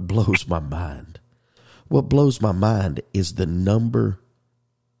you what blows my mind. What blows my mind is the number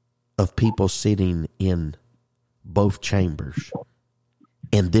of people sitting in both chambers,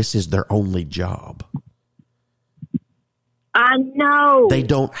 and this is their only job. I know. They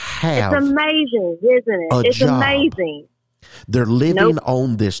don't have It's amazing, isn't it? It's job. amazing. They're living Nope.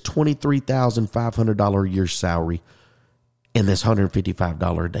 on this $23,500 a year salary and this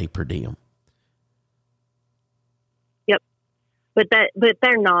 $155 a day per diem. Yep. But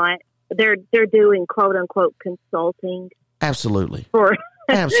they're not. They're doing quote unquote consulting Absolutely. for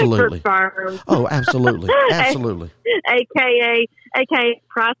Absolutely. for firms. Oh, absolutely. Absolutely. AKA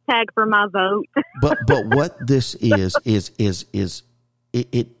price tag for my vote. But what this is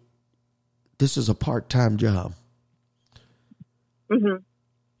it this is a part-time job. Mm-hmm.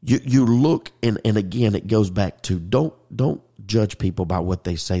 You look and again it goes back to don't judge people by what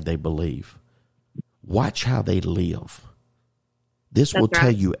they say they believe. Watch how they live. This will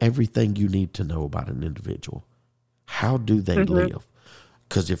tell you everything you need to know about an individual. How do they live?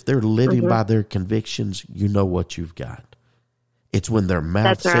 Because if they're living by their convictions, you know what you've got. It's when their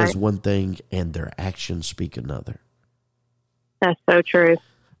mouth says one thing and their actions speak another. That's so true.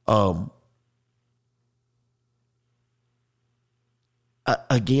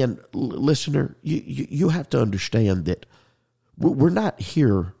 Again, listener, you have to understand that we're not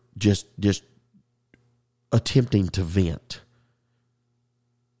here just attempting to vent.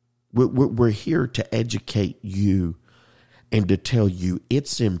 We're here to educate you and to tell you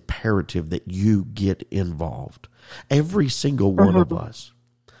it's imperative that you get involved. Every single one of us.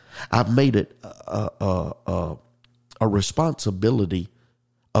 I've made it a responsibility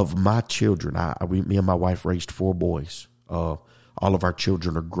of my children. Me and my wife raised 4 boys. All of our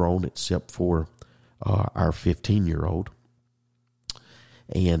children are grown except for our 15-year-old.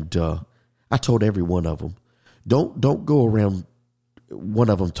 And I told every one of them, don't go around. One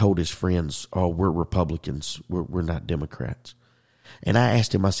of them told his friends, "Oh, we're Republicans. We're not Democrats." And I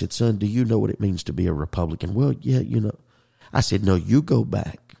asked him, I said, "Son, do you know what it means to be a Republican?" "Well, yeah, you know." I said, "No, you go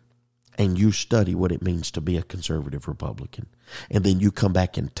back and you study what it means to be a conservative Republican. And then you come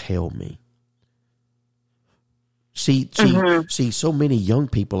back and tell me." See, so many young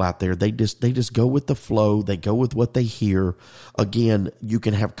people out there, they just go with the flow. They go with what they hear. Again, you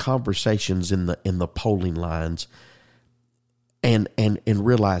can have conversations in the polling lines and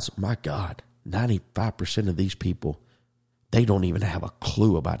realize, my God, 95% of these people, they don't even have a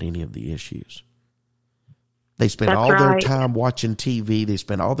clue about any of the issues. They spend all their time watching TV. They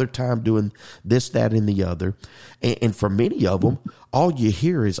spend all their time doing this, that, and the other. And for many of them, all you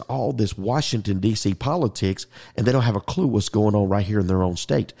hear is all this Washington, D.C. politics, and they don't have a clue what's going on right here in their own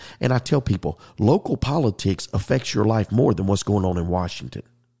state. And I tell people, local politics affects your life more than what's going on in Washington.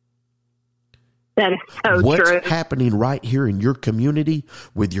 That is so What's true. happening right here in your community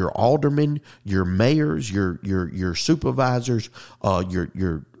with your aldermen, your mayors, your supervisors,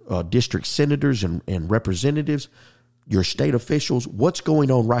 your district senators and representatives, your state officials, what's going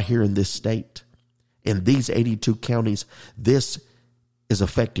on right here in this state, in these 82 counties, this is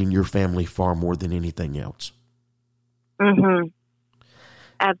affecting your family far more than anything else. Mm-hmm.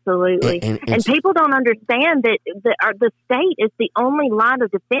 Absolutely. And people don't understand that the state is the only line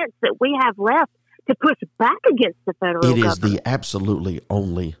of defense that we have left to push back against the federal government. It is the absolutely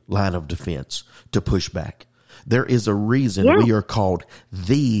only line of defense to push back. There is a reason we are called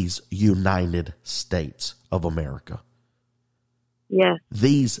these United States of America. Yes.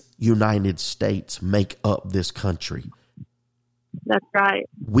 These United States make up this country. That's right.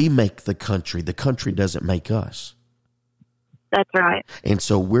 We make the country. The country doesn't make us. That's right. And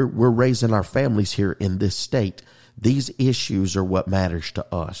so we're raising our families here in this state. These issues are what matters to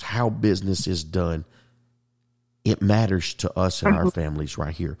us. How business is done. It matters to us and our families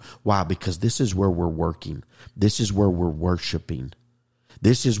right here. Why? Because this is where we're working. This is where we're worshiping.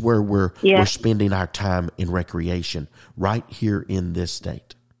 This is where we're spending our time in recreation, right here in this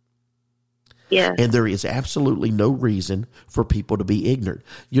state. Yeah. And there is absolutely no reason for people to be ignorant.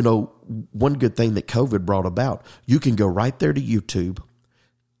 You know, one good thing that COVID brought about, you can go right there to YouTube,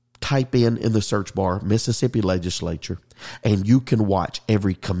 type in the search bar, Mississippi Legislature, and you can watch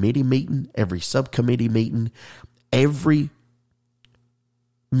every committee meeting, every subcommittee meeting, Every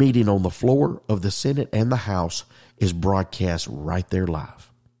meeting on the floor of the Senate and the House is broadcast right there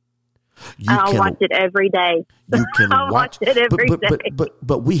live. I'll watch it every day. You can I'll watch it every day.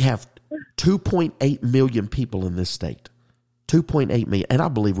 But we have 2.8 million people in this state. 2.8 million. And I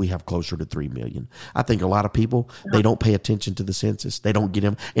believe we have closer to 3 million. I think a lot of people, they don't pay attention to the census. They don't get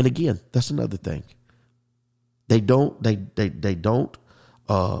them. And again, that's another thing. They don't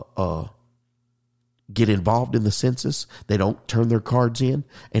get involved in the census. They don't turn their cards in,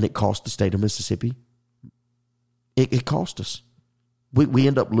 and it costs the state of Mississippi. It cost us. We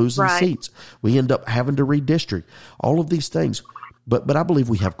end up losing seats. We end up having to redistrict. All of these things. But I believe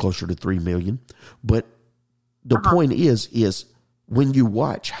we have closer to 3 million. But the point is when you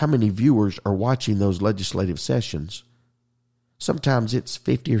watch how many viewers are watching those legislative sessions, sometimes it's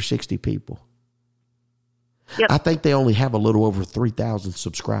 50 or 60 people. Yep. I think they only have a little over 3,000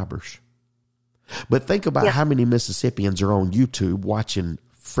 subscribers. But think about how many Mississippians are on YouTube watching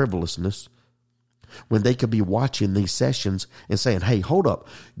frivolousness when they could be watching these sessions and saying, hey, hold up.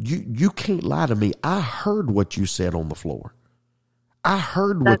 You can't lie to me. I heard what you said on the floor. I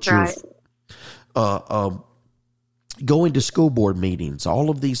heard what going to school board meetings, all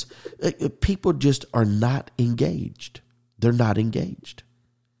of these people just are not engaged. They're not engaged.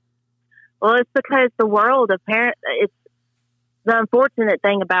 Well, it's because the world of parents, it's the unfortunate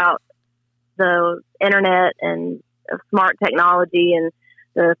thing about the internet and smart technology and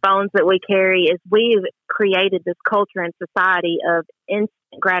the phones that we carry is we've created this culture and society of instant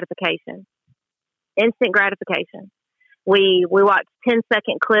gratification. Instant gratification. We watch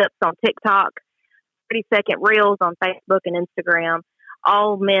 10-second clips on TikTok, 30-second reels on Facebook and Instagram,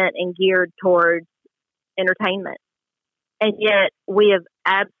 all meant and geared towards entertainment. And yet we have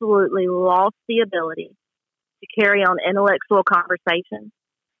absolutely lost the ability to carry on intellectual conversations,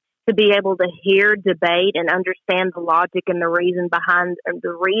 to be able to hear, debate, and understand the logic and the reason behind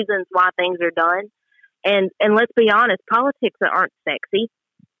the reasons why things are done. And let's be honest, politics aren't sexy.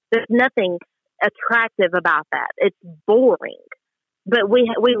 There's nothing attractive about that. It's boring. But we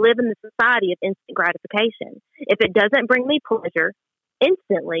live in the society of instant gratification. If it doesn't bring me pleasure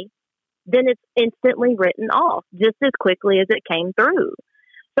instantly, then it's instantly written off just as quickly as it came through.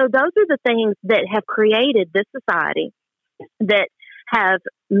 So those are the things that have created this society that have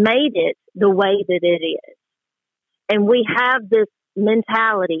made it the way that it is. And we have this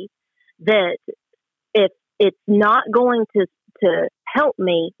mentality that if it's not going to help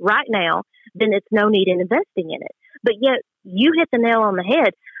me right now, then it's no need in investing in it. But yet you hit the nail on the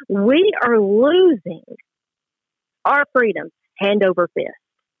head. We are losing our freedoms hand over fist.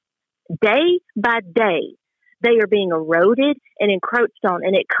 Day by day, they are being eroded and encroached on.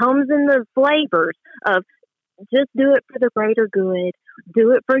 And it comes in the flavors of just do it for the greater good.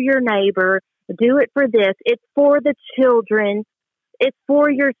 Do it for your neighbor. Do it for this. It's for the children. It's for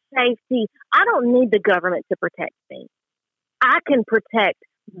your safety. I don't need the government to protect me. I can protect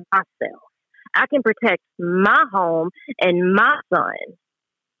myself. I can protect my home and my son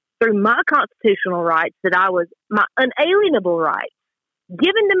through my constitutional rights my unalienable rights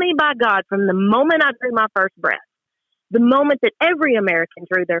given to me by God from the moment I drew my first breath, the moment that every American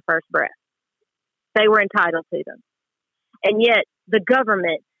drew their first breath. They were entitled to them. And yet the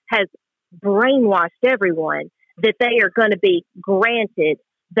government has brainwashed everyone that they are going to be granted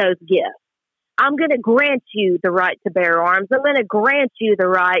those gifts. I'm going to grant you the right to bear arms. I'm going to grant you the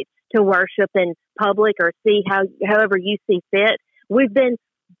right to worship in public or see however you see fit. We've been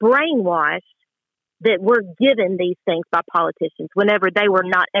brainwashed that we're given these things by politicians whenever they were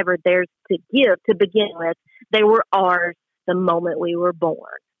not ever theirs to give to begin with. They were ours the moment we were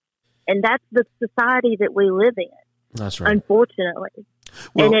born. And that's the society that we live in. That's right. Unfortunately.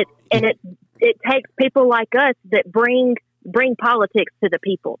 Well, and it takes people like us that bring politics to the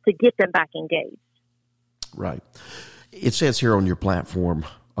people to get them back engaged. Right. It says here on your platform,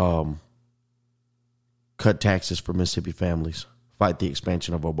 cut taxes for Mississippi families, fight the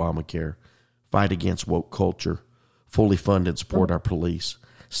expansion of Obamacare, fight against woke culture, fully fund and support our police,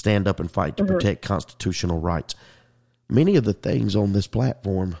 stand up and fight to protect constitutional rights. Many of the things on this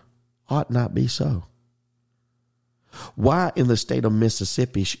platform ought not be so. Why in the state of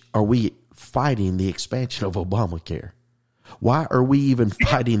Mississippi are we fighting the expansion of Obamacare? Why are we even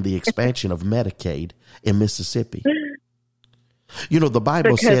fighting the expansion of Medicaid in Mississippi? You know, the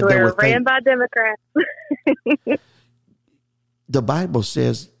Bible because said we're ran by Democrats. The Bible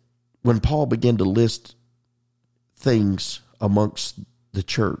says when Paul began to list things amongst the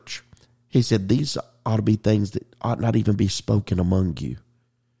church, he said these ought to be things that ought not even be spoken among you.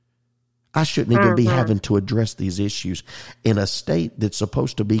 I shouldn't even be having to address these issues in a state that's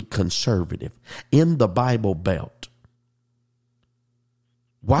supposed to be conservative in the Bible Belt.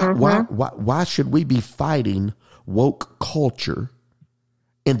 Why should we be fighting woke culture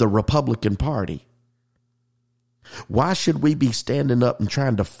in the Republican Party? Why should we be standing up and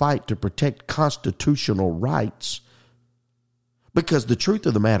trying to fight to protect constitutional rights? Because the truth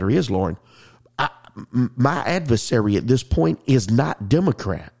of the matter is, Lauren, my adversary at this point is not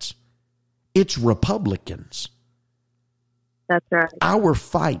Democrats. It's Republicans. That's right. Our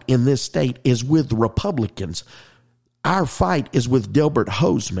fight in this state is with Republicans. Our fight is with Delbert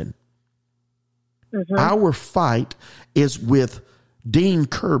Hosemann. Our fight is with Dean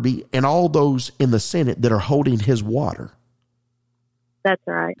Kirby and all those in the Senate that are holding his water. That's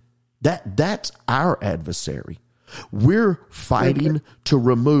right. That's our adversary. We're fighting to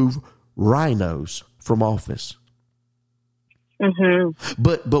remove rhinos from office.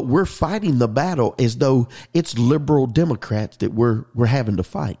 But we're fighting the battle as though it's liberal Democrats that we're having to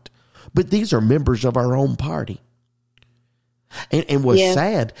fight. But these are members of our own party. And what's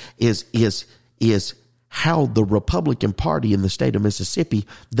sad is how the Republican Party in the state of Mississippi,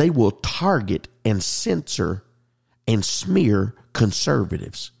 they will target and censor and smear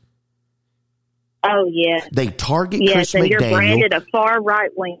conservatives. Oh, yeah. They target Chris and McDaniel. You're branded a far right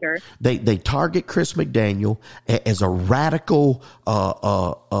winger. They target Chris McDaniel as a radical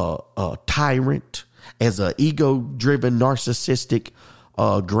tyrant, as an ego-driven, narcissistic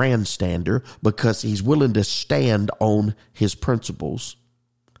grandstander, because he's willing to stand on his principles.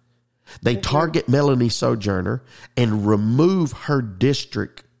 They target Melanie Sojourner and remove her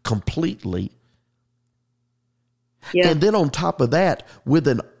district completely. Yeah. And then on top of that, with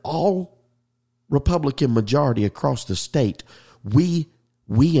an all Republican majority across the state, we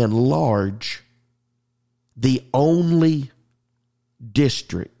enlarge the only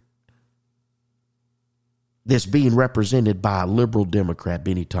district that's being represented by a liberal Democrat,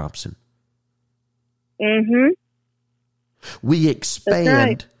 Benny Thompson. We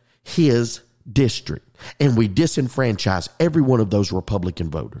expand his district and we disenfranchise every one of those Republican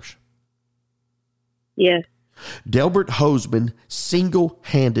voters. Yes. Delbert Hosemann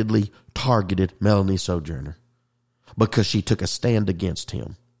single-handedly targeted Melanie Sojourner because she took a stand against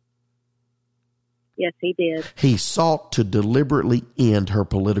him. Yes, he did. He sought to deliberately end her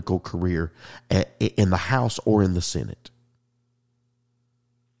political career in the House or in the Senate.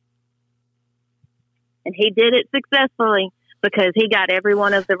 And he did it successfully because he got every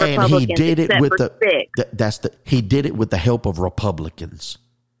one of the Republicans and he did it except with for six. He did it with the help of Republicans.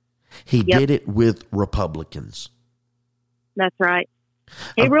 He did it with Republicans. That's right.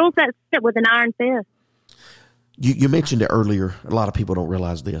 He rules that shit with an iron fist. You mentioned it earlier. A lot of people don't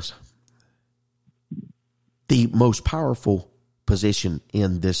realize this. The most powerful position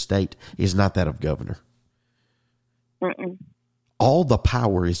in this state is not that of governor. All the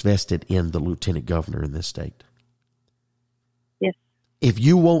power is vested in the lieutenant governor in this state. Yes. If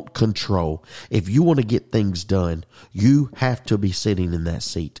you want control, if you want to get things done, you have to be sitting in that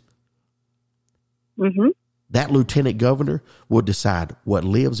seat. That lieutenant governor will decide what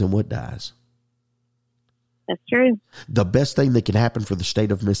lives and what dies. That's true. The best thing that can happen for the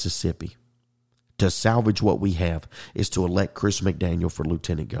state of Mississippi to salvage what we have is to elect Chris McDaniel for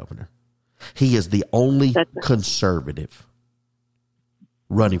lieutenant governor. He is the only conservative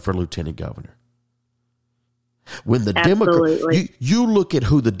running for lieutenant governor. When the Democrats, you look at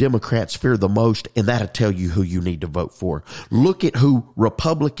who the Democrats fear the most, and that'll tell you who you need to vote for. Look at who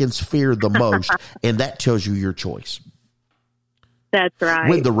Republicans fear the most, and that tells you your choice. That's right.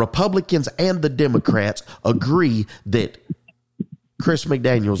 When the Republicans and the Democrats agree that Chris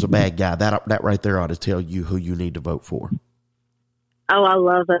McDaniel's a bad guy, that right there ought to tell you who you need to vote for. Oh, I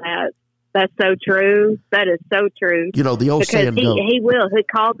love that. That's so true. That is so true. You know, the old saying goes, he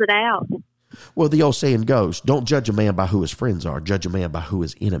calls it out. Well, the old saying goes, don't judge a man by who his friends are, judge a man by who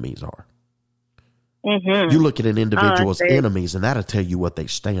his enemies are. You look at an individual's enemies, and that'll tell you what they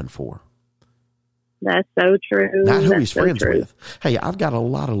stand for. That's so true. Not who he's friends with. Hey, I've got a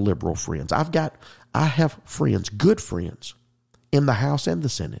lot of liberal friends. I have friends, good friends, in the House and the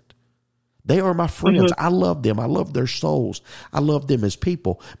Senate. They are my friends. I love them. I love their souls. I love them as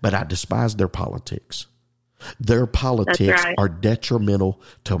people, but I despise their politics. Their politics are detrimental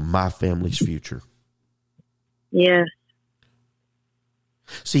to my family's future. Yes.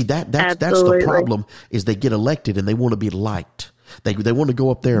 See, that's the problem, is they get elected and they want to be liked. They want to go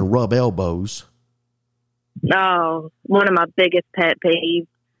up there and rub elbows. Oh, one of my biggest pet peeves.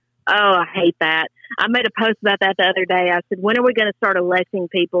 Oh, I hate that. I made a post about that the other day. I said, when are we going to start electing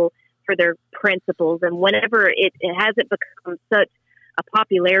people for their principles? And whenever it hasn't become such a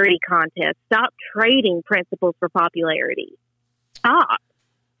popularity contest. Stop trading principles for popularity. Stop.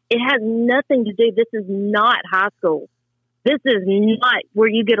 It has nothing to do. This is not high school. This is not where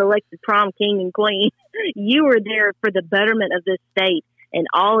you get elected prom king and queen. You are there for the betterment of this state, and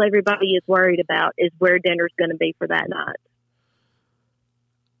all everybody is worried about is where dinner's going to be for that night.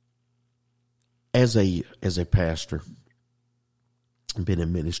 As a pastor, I've been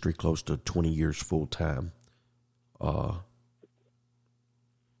in ministry close to 20 years full time. Been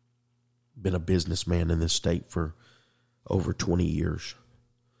a businessman in this state for over 20 years.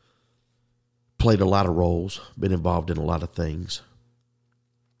 Played a lot of roles, been involved in a lot of things.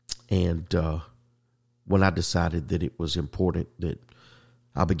 And when I decided that it was important that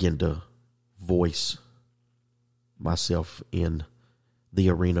I begin to voice myself in the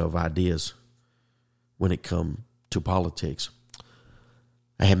arena of ideas when it come to politics,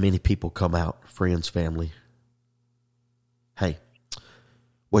 I had many people come out, friends, family. Hey,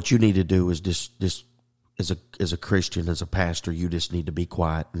 what you need to do is just as a Christian, as a pastor, you just need to be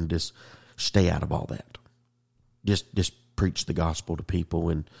quiet and just stay out of all that. Just preach the gospel to people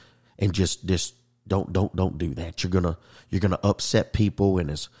and just don't do that. You're gonna upset people, and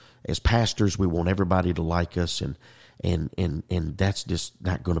as pastors, we want everybody to like us, and that's just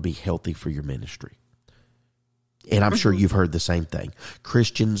not going to be healthy for your ministry. And I'm sure you've heard the same thing.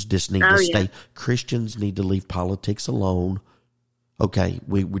 Christians just need to stay. Christians need to leave politics alone. Okay,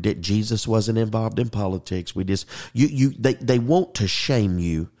 we did. Jesus wasn't involved in politics. We just they want to shame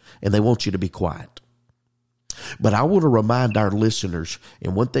you, and they want you to be quiet. But I want to remind our listeners,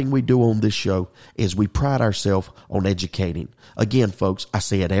 and one thing we do on this show is we pride ourselves on educating. Again, folks, I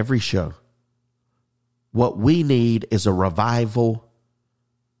say at every show, what we need is a revival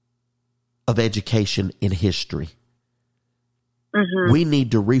of education in history. Mm-hmm. We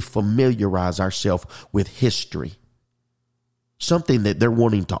need to refamiliarize ourselves with history. Something that they're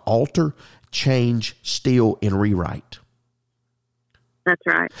wanting to alter, change, steal, and rewrite. That's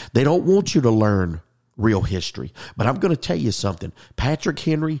right. They don't want you to learn real history. But I'm going to tell you something. Patrick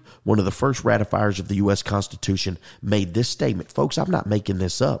Henry, one of the first ratifiers of the U.S. Constitution, made this statement. Folks, I'm not making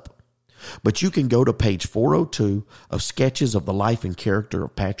this up. But you can go to page 402 of Sketches of the Life and Character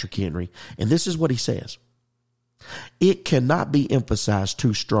of Patrick Henry, and this is what he says. It cannot be emphasized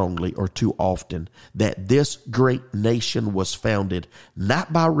too strongly or too often that this great nation was founded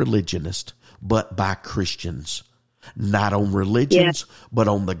not by religionists, but by Christians. Not on religions, but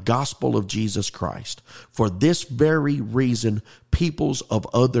on the gospel of Jesus Christ. For this very reason, peoples of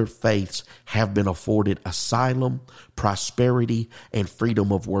other faiths have been afforded asylum, prosperity, and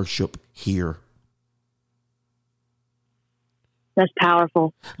freedom of worship here. That's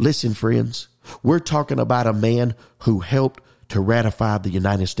powerful. Listen, friends, we're talking about a man who helped to ratify the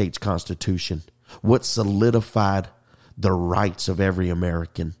United States Constitution, what solidified the rights of every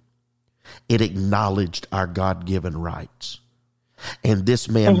American. It acknowledged our God-given rights. And this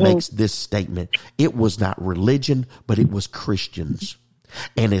man makes this statement. It was not religion, but it was Christians.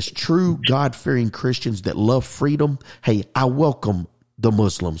 And as true God-fearing Christians that love freedom, hey, I welcome the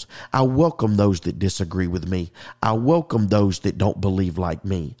Muslims. I welcome those that disagree with me. I welcome those that don't believe like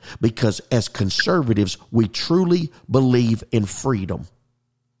me. Because as conservatives, we truly believe in freedom.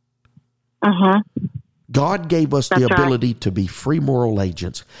 God gave us the ability to be free moral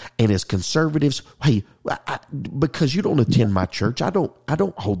agents. And as conservatives, hey, because you don't attend my church, I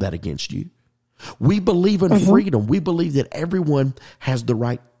don't hold that against you. We believe in freedom. We believe that everyone has the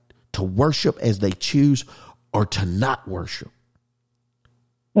right to worship as they choose or to not worship.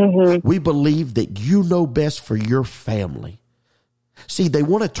 We believe that you know best for your family. See, they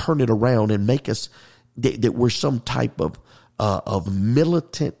want to turn it around and make us that we're some type of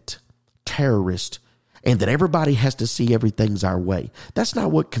militant terrorist, and that everybody has to see everything's our way. That's not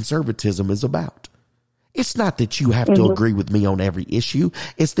what conservatism is about. It's not that you have to agree with me on every issue.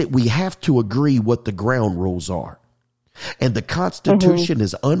 It's that we have to agree what the ground rules are. And the Constitution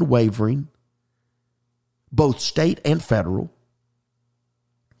is unwavering, both state and federal,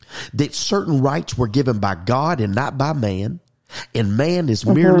 that certain rights were given by God and not by man, and man is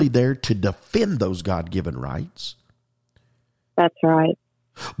merely there to defend those God-given rights. That's right.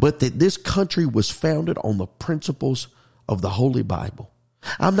 But that this country was founded on the principles of the Holy Bible.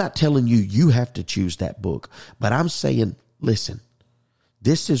 I'm not telling you you have to choose that book, but I'm saying, listen,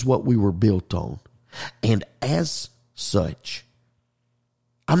 this is what we were built on. And as such,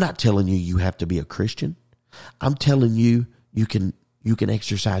 I'm not telling you you have to be a Christian. I'm telling you you can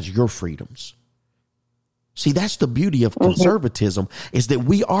exercise your freedoms. See, that's the beauty of conservatism, is that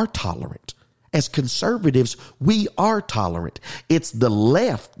we are tolerant. As conservatives, we are tolerant. It's the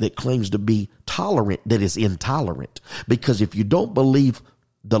left that claims to be tolerant that is intolerant. Because if you don't believe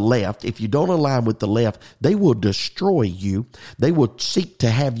the left, if you don't align with the left, they will destroy you. They will seek to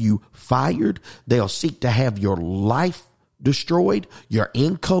have you fired. They'll seek to have your life destroyed, your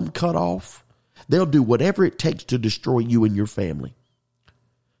income cut off. They'll do whatever it takes to destroy you and your family.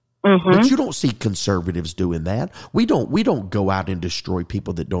 Mm-hmm. But you don't see conservatives doing that. We don't go out and destroy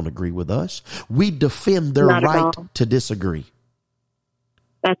people that don't agree with us. We defend their right to disagree.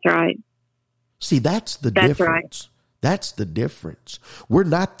 That's right. See, that's the difference. Right. That's the difference. We're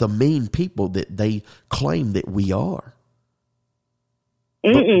not the mean people that they claim that we are.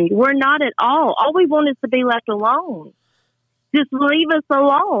 We're not at all. All we want is to be left alone. Just leave us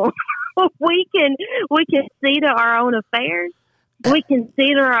alone. We can see to our own affairs. We can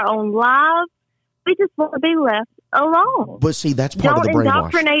see to our own lives. We just want to be left alone. But see, that's part of the brainwash. Don't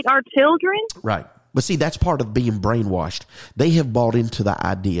indoctrinate our children. Right. But see, that's part of being brainwashed. They have bought into the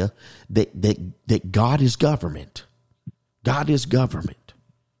idea that God is government. God is government.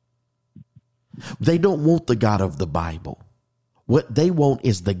 They don't want the God of the Bible. What they want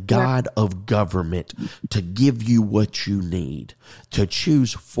is the God of government to give you what you need, to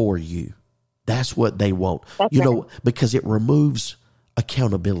choose for you. That's what they want. That's right. Because it removes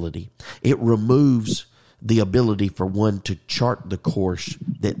accountability. It removes the ability for one to chart the course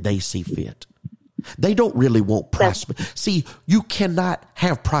that they see fit. They don't really want prosperity. See, you cannot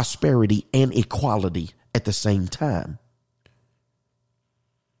have prosperity and equality at the same time.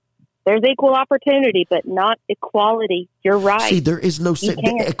 There's equal opportunity, but not equality. You're right. See, there is no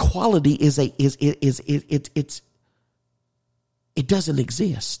equality. It doesn't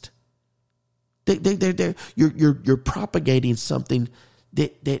exist. You're propagating something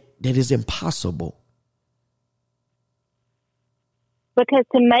that is impossible. Because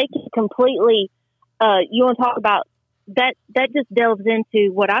to make it completely, you want to talk about that just delves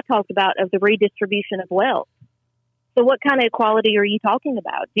into what I talked about of the redistribution of wealth. So what kind of equality are you talking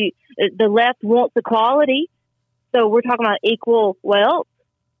about? The left wants equality. So we're talking about equal wealth,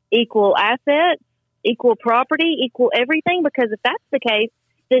 equal assets, equal property, equal everything. Because if that's the case,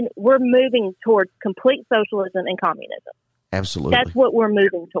 then we're moving towards complete socialism and communism. Absolutely. That's what we're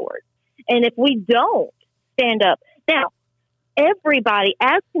moving towards. And if we don't stand up, now, everybody,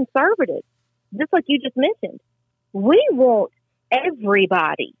 as conservatives, just like you just mentioned, we want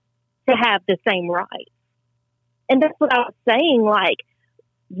everybody to have the same rights. And that's what I was saying, like,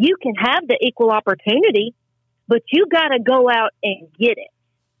 you can have the equal opportunity, but you got to go out and get it.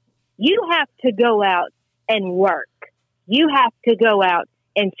 You have to go out and work. You have to go out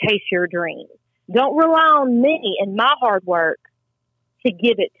and chase your dreams. Don't rely on me and my hard work to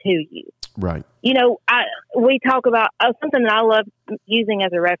give it to you. Right. We talk about something that I love using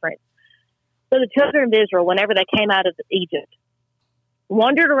as a reference. So the children of Israel, whenever they came out of Egypt,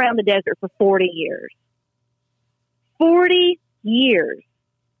 wandered around the desert for 40 years. 40 years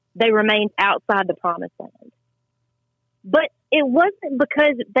they remained outside the promised land. But it wasn't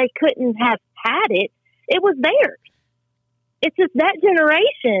because they couldn't have had it. It was theirs. It's just that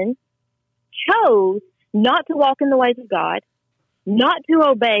generation chose not to walk in the ways of God, not to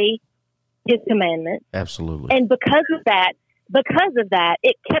obey his commandments. Absolutely. And because of that,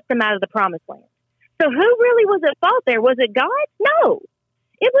 it kept them out of the promised land. So who really was at fault there? Was it God? No.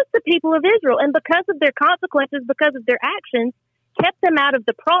 It was the people of Israel. And because of their consequences, because of their actions, kept them out of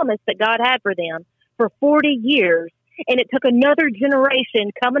the promise that God had for them for 40 years. And it took another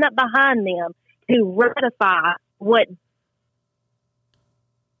generation coming up behind them to ratify what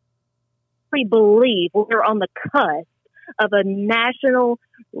we believe we're on the cusp of a national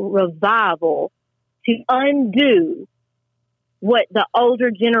revival to undo what the older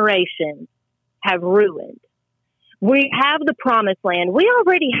generations have ruined. We have the promised land. We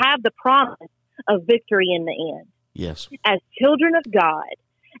already have the promise of victory in the end. Yes. As children of God,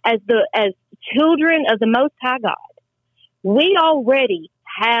 as children of the Most High God, we already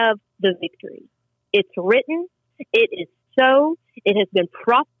have the victory. It's written. It is so. It has been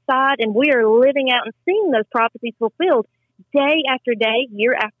prophesied, and we are living out and seeing those prophecies fulfilled day after day,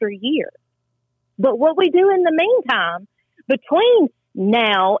 year after year. But what we do in the meantime, between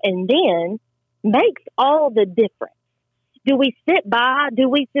now and then, makes all the difference. Do we sit by? Do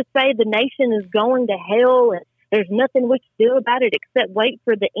we just say the nation is going to hell and there's nothing we can do about it except wait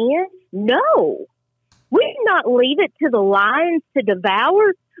for the end? No. We do not leave it to the lions to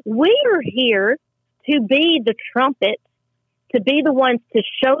devour. We are here to be the trumpet, to be the ones to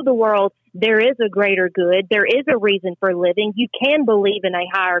show the world there is a greater good. There is a reason for living. You can believe in a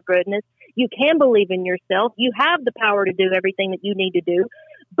higher goodness. You can believe in yourself. You have the power to do everything that you need to do.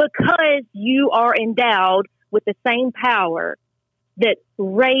 because you are endowed with the same power that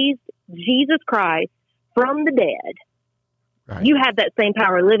raised Jesus Christ from the dead. Right. You have that same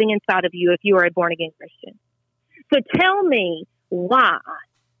power living inside of you if you are a born-again Christian. So tell me why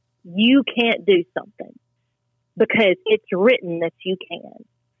you can't do something, because it's written that you can.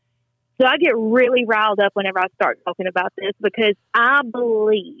 So I get really riled up whenever I start talking about this, because I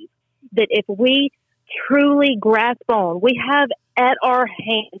believe that if we truly grasp on, we have at our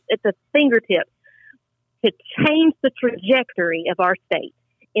hands, at the fingertips, to change the trajectory of our state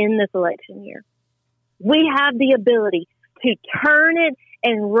in this election year. We have the ability to turn it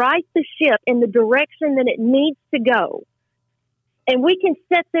and right the ship in the direction that it needs to go. And we can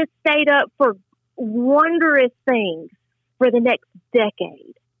set this state up for wondrous things for the next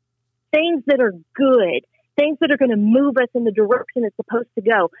decade. Things that are good, things that are going to move us in the direction it's supposed to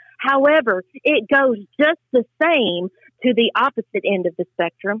go. However, it goes just the same to the opposite end of the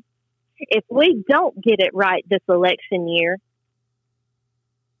spectrum. If we don't get it right this election year,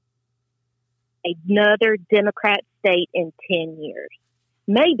 another Democrat state in 10 years,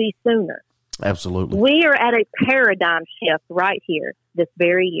 maybe sooner. Absolutely. We are at a paradigm shift right here this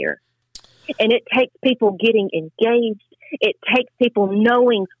very year. And it takes people getting engaged. It takes people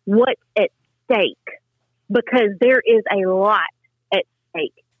knowing what's at stake, because there is a lot at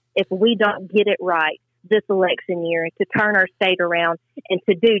stake if we don't get it right this election year to turn our state around and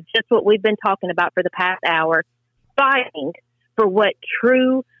to do just what we've been talking about for the past hour, fighting for what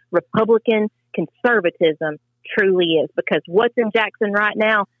true Republican conservatism truly is. Because what's in Jackson right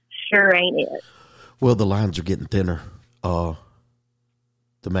now sure ain't it. Well, the lines are getting thinner. The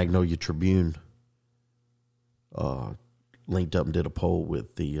Magnolia Tribune linked up and did a poll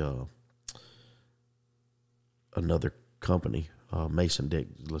with the another company, maybe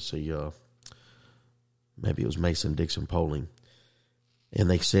it was Mason-Dixon Polling, and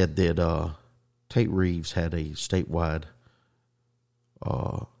they said that Tate Reeves had a statewide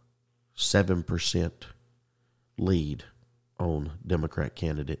 7% lead on Democrat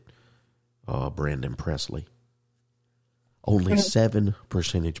candidate Brandon Presley. Only 7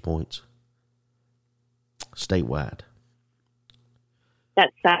 percentage points statewide.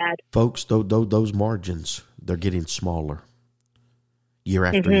 That's sad. Folks, those margins, they're getting smaller. Year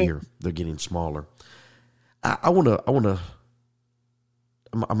after year, they're getting smaller. I'm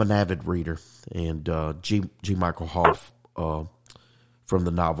an avid reader, and G. Michael Hoff from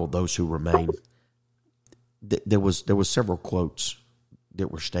the novel Those Who Remain, there was several quotes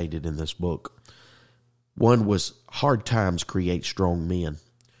that were stated in this book. One was, hard times create strong men.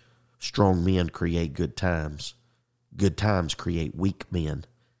 Strong men create good times. Good times create weak men,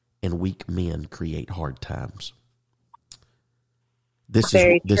 and weak men create hard times. This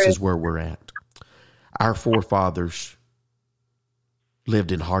is where we're at. Our forefathers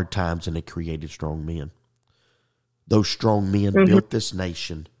lived in hard times, and they created strong men. Those strong men built this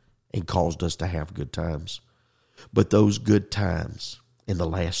nation and caused us to have good times. But those good times in the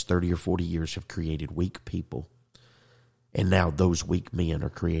last 30 or 40 years have created weak people. And now those weak men are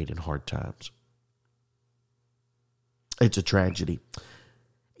creating hard times. It's a tragedy.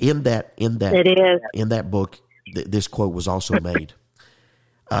 In that book, this quote was also made.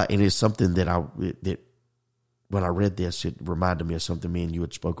 And it's something that when I read this, it reminded me of something me and you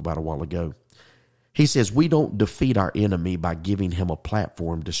had spoke about a while ago. He says, we don't defeat our enemy by giving him a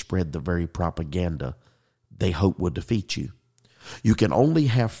platform to spread the very propaganda they hope will defeat you. You can only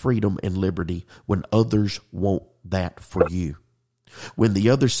have freedom and liberty when others want that for you. When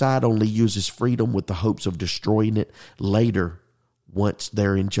the other side only uses freedom with the hopes of destroying it later once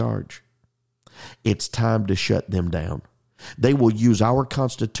they're in charge, it's time to shut them down. They will use our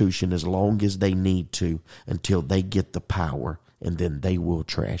Constitution as long as they need to until they get the power, and then they will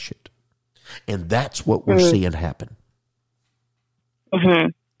trash it. And that's what we're seeing happen.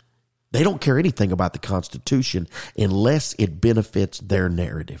 They don't care anything about the Constitution unless it benefits their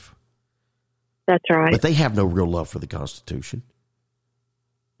narrative. That's right. But they have no real love for the Constitution.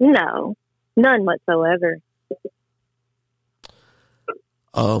 No, none whatsoever.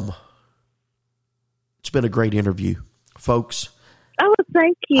 It's been a great interview, folks. Oh,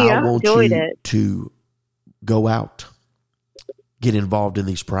 thank you. I enjoyed it. To go out, get involved in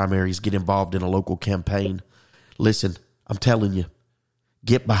these primaries, get involved in a local campaign. Listen, I'm telling you,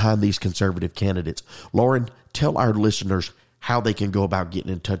 get behind these conservative candidates. Lauren, tell our listeners how they can go about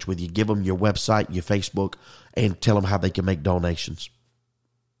getting in touch with you. Give them your website, your Facebook, and tell them how they can make donations.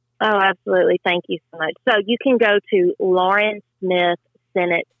 Oh, absolutely. Thank you so much. So you can go to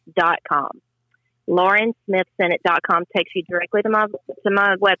LaurenSmithSenate.com. LaurenSmithSenate.com takes you directly to my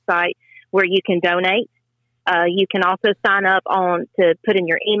website where you can donate. You can also sign up to put in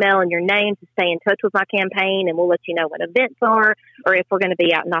your email and your name to stay in touch with my campaign, and we'll let you know when events are or if we're going to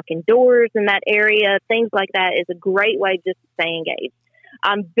be out knocking doors in that area. Things like that is a great way just to stay engaged.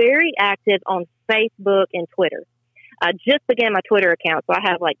 I'm very active on Facebook and Twitter. I just began my Twitter account, so I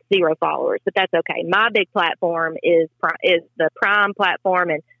have like 0 followers, but that's okay. My big platform is the Prime platform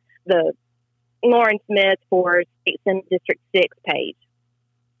and the Lauren Smith for State Senate District 6 page.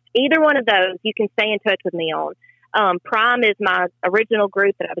 Either one of those you can stay in touch with me on. Prime is my original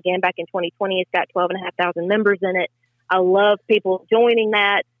group that I began back in 2020. It's got 12,500 members in it. I love people joining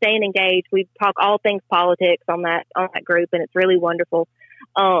that, staying engaged. We talk all things politics on that group, and it's really wonderful.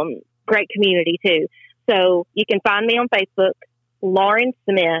 Great community too. So you can find me on Facebook, Lauren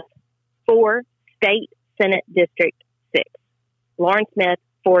Smith for State Senate District 6. Lauren Smith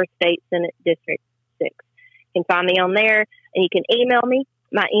for State Senate District 6. You can find me on there, and you can email me.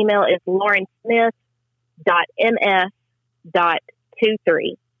 My email is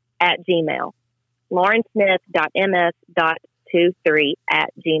laurensmith.ms.23@gmail.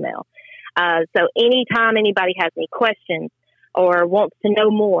 laurensmith.ms.23@gmail. So anytime anybody has any questions or wants to know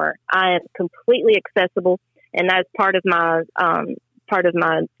more, I am completely accessible, and that's part of my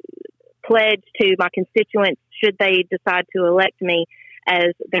pledge to my constituents should they decide to elect me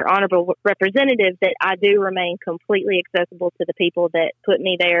as their honorable representative, that I do remain completely accessible to the people that put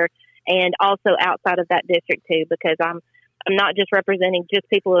me there, and also outside of that district too, because I'm not just representing just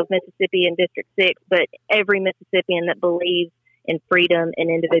people of Mississippi in District 6, but every Mississippian that believes in freedom and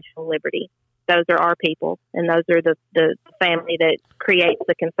individual liberty. Those are our people, and those are the family that creates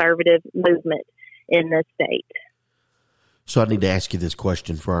the conservative movement in this state. So I need to ask you this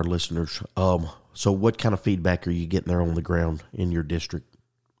question for our listeners. So what kind of feedback are you getting there on the ground in your district?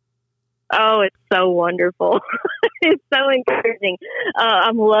 Oh, it's so wonderful. It's so encouraging.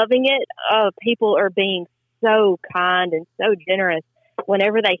 I'm loving it. People are being so kind and so generous.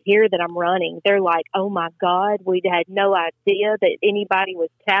 Whenever they hear that I'm running, they're like, oh my God, we had no idea that anybody was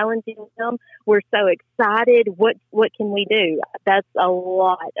challenging them. We're so excited. What can we do? That's a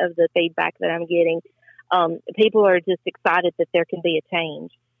lot of the feedback that I'm getting. People are just excited that there can be a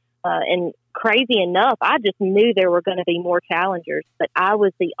change. And crazy enough, I just knew there were going to be more challengers, but I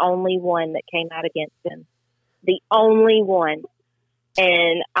was the only one that came out against them. The only one.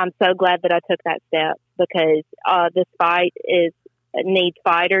 And I'm so glad that I took that step, because this fight needs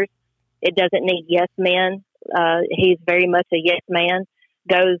fighters. It doesn't need yes men. He's very much a yes man,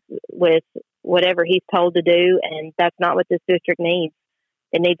 goes with whatever he's told to do, and that's not what this district needs.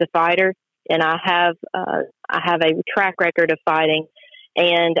 It needs a fighter, and I have a track record of fighting,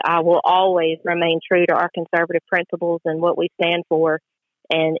 and I will always remain true to our conservative principles and what we stand for.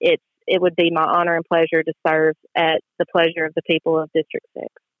 And it would be my honor and pleasure to serve at the pleasure of the people of District 6.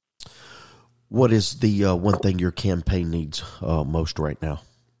 What is the one thing your campaign needs most right now?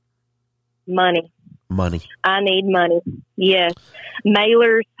 Money. Money. I need money. Yes.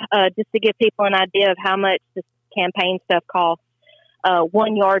 Mailers, just to give people an idea of how much this campaign stuff costs.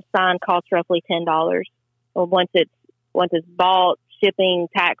 1 yard sign costs roughly $10. Well, once it's bought, shipping,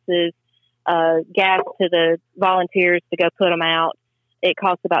 taxes, gas to the volunteers to go put them out, it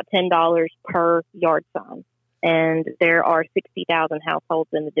costs about $10 per yard sign. And there are 60,000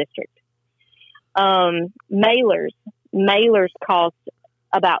 households in the district. Mailers cost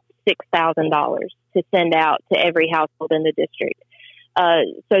about $6,000 to send out to every household in the district.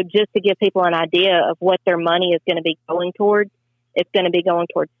 So just to give people an idea of what their money is going to be going towards, it's going to be going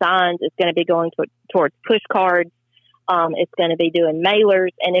towards signs. It's going to be going towards push cards. It's going to be doing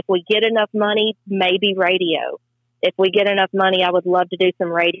mailers. And if we get enough money, maybe radio. If we get enough money, I would love to do some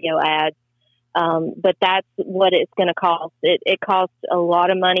radio ads. But that's what it's going to cost. It costs a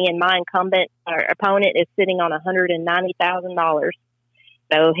lot of money, and my opponent is sitting on $190,000.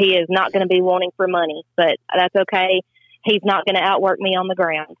 So he is not going to be wanting for money, but that's okay. He's not going to outwork me on the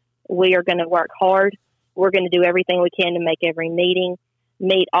ground. We are going to work hard. We're going to do everything we can to make every meeting,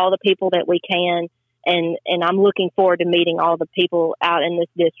 meet all the people that we can. And I'm looking forward to meeting all the people out in this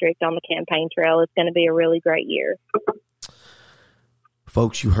district on the campaign trail. It's going to be a really great year.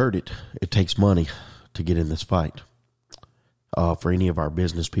 Folks, you heard it. It takes money to get in this fight. For any of our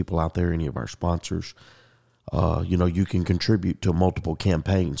business people out there, any of our sponsors, you can contribute to multiple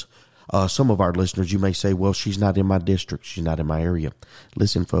campaigns. Some of our listeners, you may say, well, she's not in my district. She's not in my area.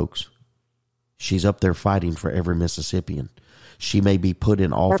 Listen, folks, she's up there fighting for every Mississippian. She may be put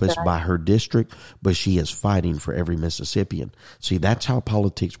in office by her district, but she is fighting for every Mississippian. See, that's how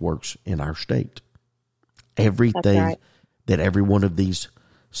politics works in our state. Everything that every one of these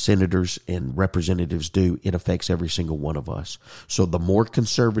senators and representatives do, it affects every single one of us. So the more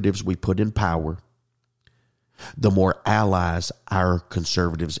conservatives we put in power, the more allies our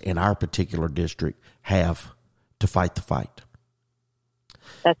conservatives in our particular district have to fight the fight.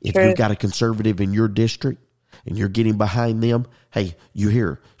 That's if true. You've got a conservative in your district and you're getting behind them, hey, you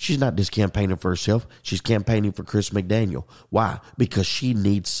hear, she's not just campaigning for herself. She's campaigning for Chris McDaniel. Why? Because she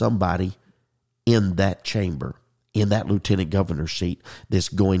needs somebody in that chamber, in that lieutenant governor's seat, that's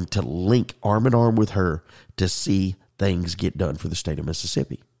going to link arm in arm with her to see things get done for the state of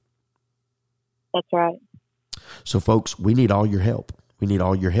Mississippi. That's right. So, folks, we need all your help. We need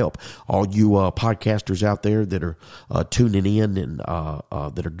all your help. All you podcasters out there that are tuning in and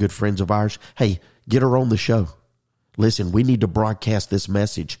that are good friends of ours, hey, get her on the show. Listen, we need to broadcast this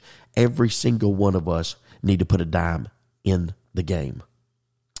message. Every single one of us need to put a dime in the game.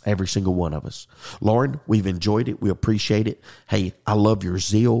 Every single one of us. Lauren, we've enjoyed it. We appreciate it. Hey, I love your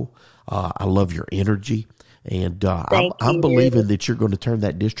zeal. I love your energy. And I'm believing that you're going to turn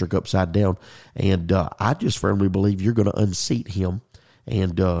that district upside down. And I just firmly believe you're going to unseat him.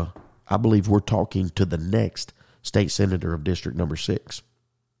 And I believe we're talking to the next state senator of District Number 6.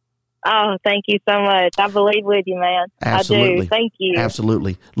 Oh, thank you so much. I believe with you, man. Absolutely. I do. Thank you.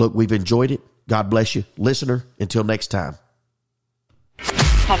 Absolutely. Look, we've enjoyed it. God bless you. Listener, until next time.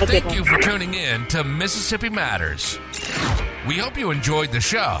 Have a good one. Thank you for tuning in to Mississippi Matters. We hope you enjoyed the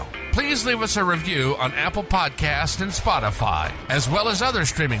show. Please leave us a review on Apple Podcasts and Spotify, as well as other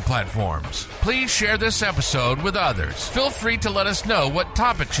streaming platforms. Please share this episode with others. Feel free to let us know what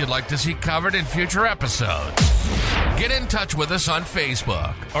topics you'd like to see covered in future episodes. Get in touch with us on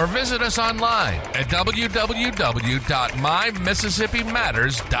Facebook or visit us online at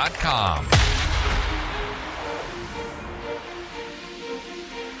www.mymississippimatters.com.